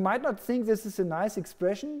 You might not think this is a nice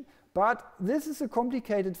expression, but this is a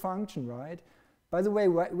complicated function, right? By the way,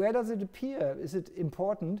 where does it appear? Is it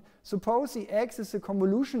important? Suppose the X is a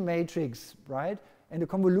convolution matrix, right? And a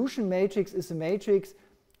convolution matrix is a matrix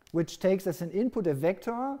which takes as an input a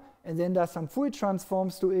vector and then does some Fourier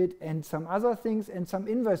transforms to it and some other things and some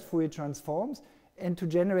inverse Fourier transforms, and to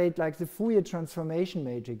generate like the Fourier transformation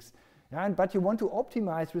matrix. Yeah, but you want to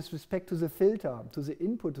optimize with respect to the filter, to the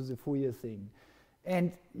input to the Fourier thing.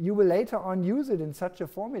 And you will later on use it in such a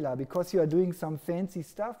formula because you are doing some fancy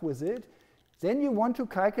stuff with it. Then you want to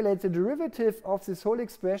calculate the derivative of this whole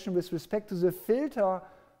expression with respect to the filter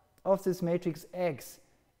of this matrix X.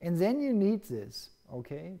 And then you need this,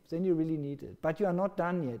 okay? Then you really need it. But you are not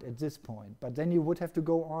done yet at this point. But then you would have to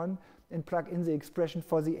go on and plug in the expression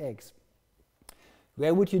for the X.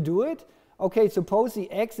 Where would you do it? Okay, suppose the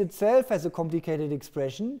X itself has a complicated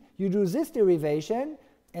expression. You do this derivation,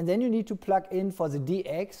 and then you need to plug in for the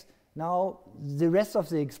dx now the rest of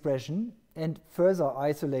the expression and further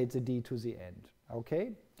isolate the d to the end,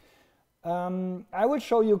 okay? I will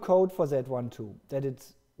show you code for that one too.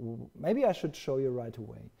 Maybe I should show you right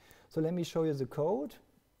away. So let me show you the code.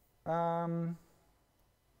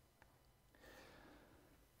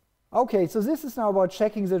 Okay, so this is now about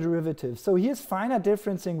checking the derivative. So here's finite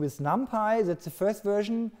differencing with NumPy. That's the first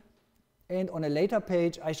version. And on a later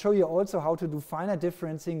page, I show you also how to do finite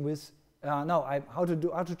differencing with, how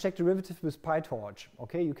to check derivatives with PyTorch.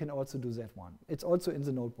 Okay, you can also do that one. It's also in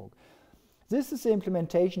the notebook. This is the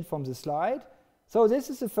implementation from the slide. So this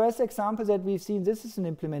is the first example that we've seen. This is an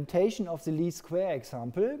implementation of the least square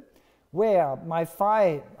example, where my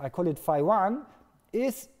phi, I call it phi1,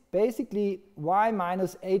 is basically y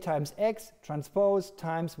minus a times x transpose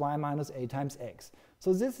times y minus a times x.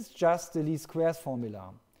 So this is just the least squares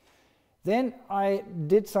formula. Then I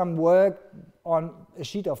did some work on a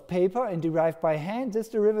sheet of paper and derived by hand this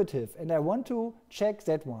derivative, and I want to check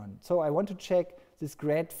that one. So I want to check this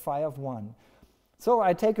grad phi of 1. So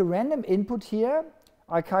I take a random input here,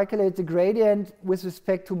 I calculate the gradient with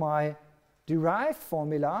respect to my derived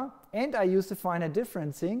formula, and I use the finite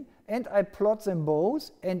differencing, and I plot them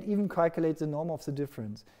both and even calculate the norm of the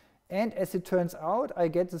difference. And as it turns out, I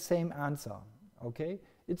get the same answer. Okay?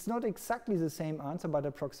 It's not exactly the same answer, but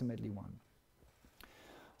approximately one.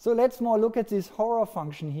 So let's more look at this horror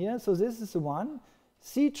function here. So this is the one,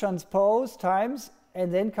 C transpose times,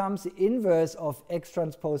 and then comes the inverse of x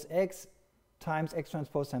transpose x times x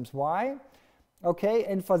transpose times y. Okay,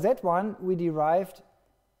 and for that one, we derived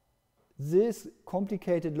this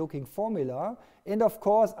complicated looking formula. And of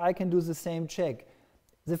course, I can do the same check.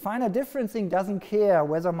 The finite differencing doesn't care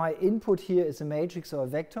whether my input here is a matrix or a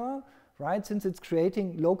vector, right? Since it's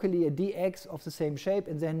creating locally a dx of the same shape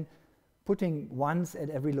and then putting ones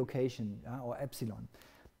at every location, or epsilon.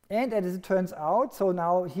 And as it turns out, so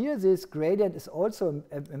now here this gradient is also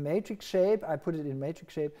a matrix shape. I put it in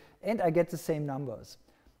matrix shape, and I get the same numbers.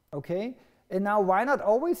 Okay? And now why not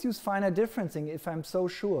always use finite differencing if I'm so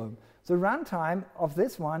sure? The runtime of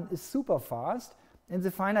this one is super fast, and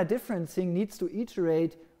the finite differencing needs to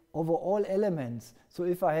iterate over all elements. So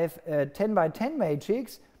if I have a 10 by 10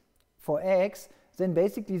 matrix for x, then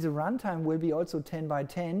basically the runtime will be also 10 by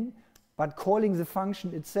 10, but calling the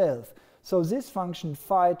function itself. So this function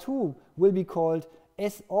phi2 will be called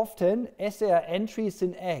as often as there are entries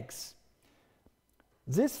in x.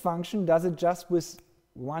 This function does it just with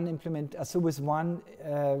one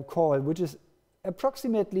call, which is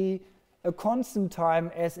approximately a constant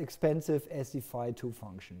time as expensive as the phi2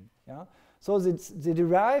 function. Yeah? So the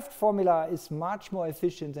derived formula is much more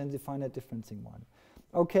efficient than the finite differencing one.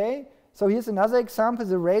 Okay, so here's another example,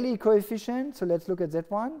 the Rayleigh coefficient. So let's look at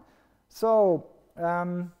that one. So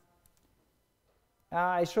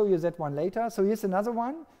I show you that one later. So here's another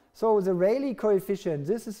one. So the Rayleigh coefficient,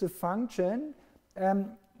 this is a function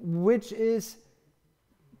which is,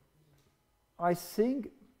 I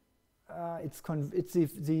think, it's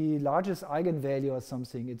the largest eigenvalue or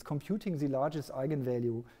something. It's computing the largest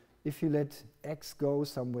eigenvalue if you let x go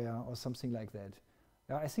somewhere or something like that.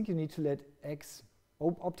 I think you need to let x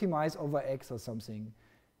optimize over x or something.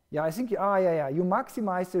 Yeah, I think, you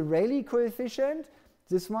maximize the Rayleigh coefficient,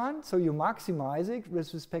 this one, so you maximize it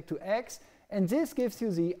with respect to x, and this gives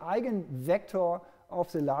you the eigenvector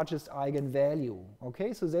of the largest eigenvalue.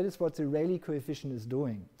 Okay, so that is what the Rayleigh coefficient is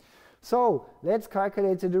doing. So let's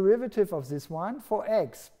calculate the derivative of this one for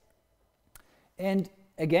x. And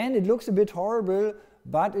again, it looks a bit horrible,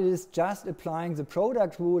 but it is just applying the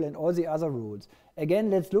product rule and all the other rules. Again,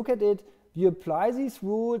 let's look at it. You apply these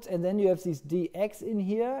rules, and then you have this dx in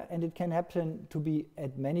here, and it can happen to be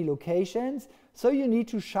at many locations. So you need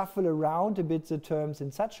to shuffle around a bit the terms in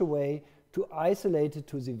such a way to isolate it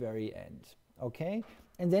to the very end. Okay?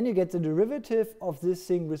 And then you get the derivative of this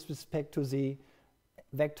thing with respect to the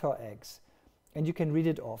vector x. And you can read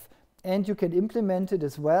it off. And you can implement it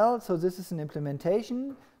as well. So this is an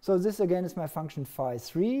implementation. So this again is my function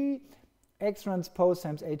phi3, x transpose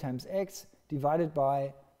times a times x divided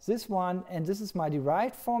by this one, and this is my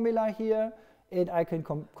derived formula here, and I can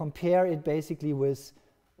compare it basically with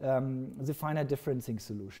the finite differencing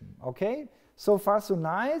solution. Okay, so far so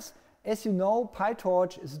nice. As you know,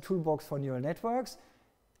 PyTorch is a toolbox for neural networks,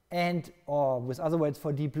 and or with other words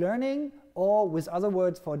for deep learning, or with other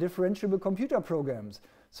words for differentiable computer programs.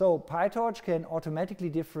 So PyTorch can automatically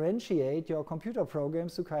differentiate your computer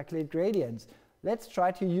programs to calculate gradients. Let's try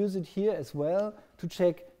to use it here as well to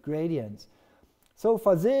check gradients. So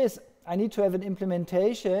for this, I need to have an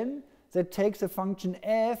implementation that takes a function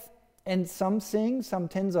f and something, some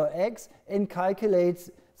tensor x, and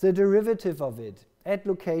calculates the derivative of it at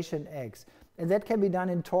location x. And that can be done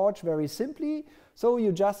in Torch very simply. So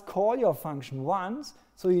you just call your function once.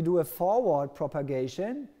 So you do a forward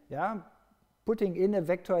propagation, yeah, putting in a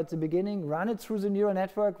vector at the beginning, run it through the neural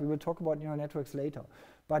network. We will talk about neural networks later.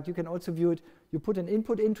 But you can also view it. You put an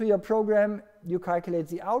input into your program, you calculate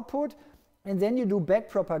the output, and then you do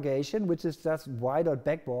backpropagation, which is just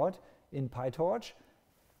y.backboard in PyTorch.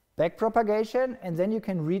 backpropagation, and then you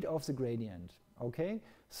can read off the gradient, okay?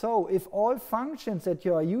 So if all functions that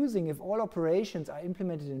you are using, if all operations are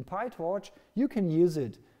implemented in PyTorch, you can use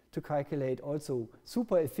it to calculate also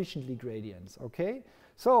super efficiently gradients, okay?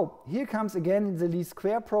 So here comes again the least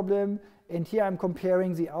square problem, and here I'm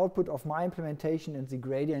comparing the output of my implementation and the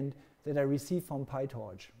gradient that I receive from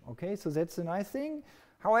PyTorch, okay? So that's a nice thing.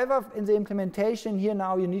 However, in the implementation here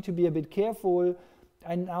now you need to be a bit careful.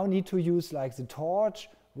 I now need to use like the torch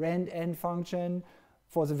rand n function.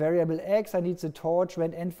 For the variable x, I need the torch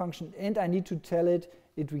rand n function, and I need to tell it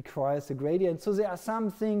requires the gradient. So there are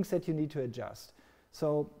some things that you need to adjust.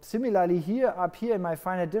 So similarly here, up here in my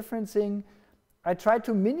finite differencing, I try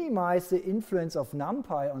to minimize the influence of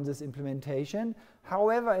NumPy on this implementation.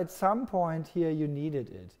 However, at some point here you needed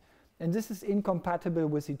it. And this is incompatible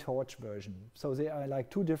with the torch version. So they are like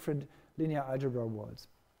two different linear algebra worlds.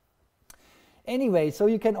 Anyway, so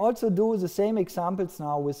you can also do the same examples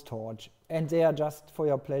now with torch, and they are just for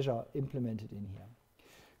your pleasure implemented in here.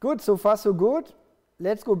 Good, so far so good.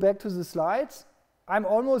 Let's go back to the slides. I'm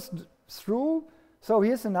almost through. So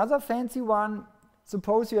here's another fancy one.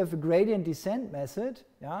 Suppose you have a gradient descent method,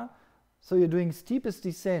 yeah? So you're doing steepest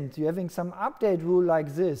descent. You're having some update rule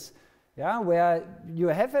like this, yeah, where you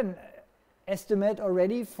have an estimate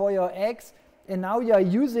already for your x, and now you are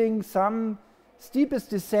using some steepest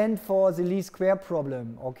descent for the least square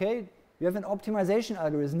problem, okay? You have an optimization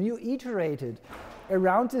algorithm. You iterate it.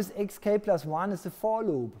 Around this xk plus 1 is the for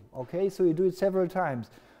loop, okay? So you do it several times.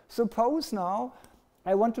 Suppose now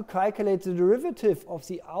I want to calculate the derivative of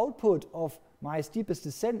the output of my steepest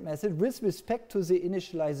descent method with respect to the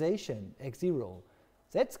initialization, x0.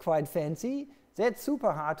 That's quite fancy. That's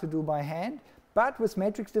super hard to do by hand, but with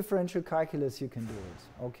matrix differential calculus you can do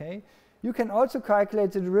it, okay? You can also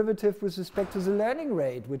calculate the derivative with respect to the learning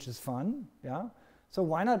rate, which is fun, yeah? So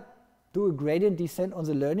why not do a gradient descent on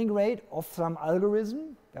the learning rate of some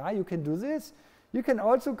algorithm? Yeah, you can do this. You can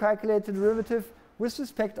also calculate the derivative with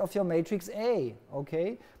respect of your matrix A,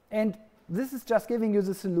 okay? And this is just giving you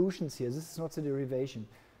the solutions here. This is not the derivation.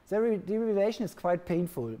 The derivation is quite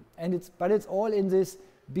painful, and but it's all in this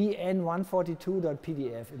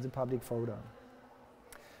bn142.pdf in the public folder.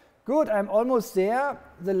 Good, I'm almost there.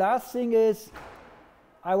 The last thing is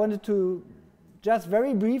I wanted to just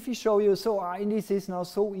very briefly show you, so are indices now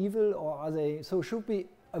so evil, or are they, so should we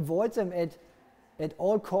avoid them at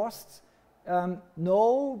all costs?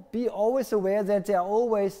 No, be always aware that there are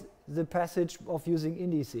always the passage of using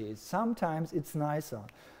indices. Sometimes it's nicer.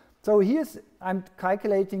 So I'm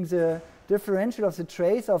calculating the differential of the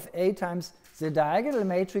trace of A times the diagonal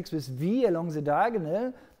matrix with V along the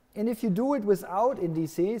diagonal. And if you do it without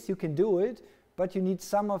indices, you can do it, but you need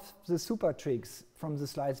some of the super tricks from the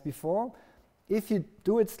slides before. If you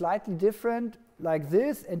do it slightly different, like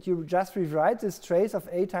this, and you just rewrite this trace of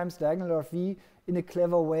A times diagonal of V in a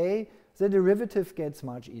clever way, the derivative gets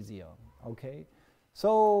much easier, okay?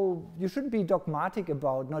 So you shouldn't be dogmatic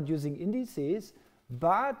about not using indices,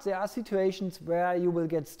 but there are situations where you will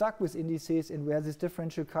get stuck with indices and where this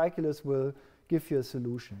differential calculus will give you a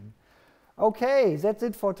solution. Okay, that's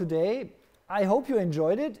it for today. I hope you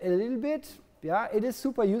enjoyed it a little bit. Yeah, it is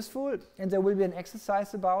super useful, and there will be an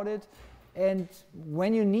exercise about it. And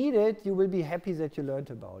when you need it, you will be happy that you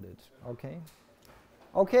learned about it. Okay?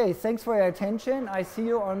 Okay, thanks for your attention. I see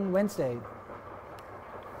you on Wednesday.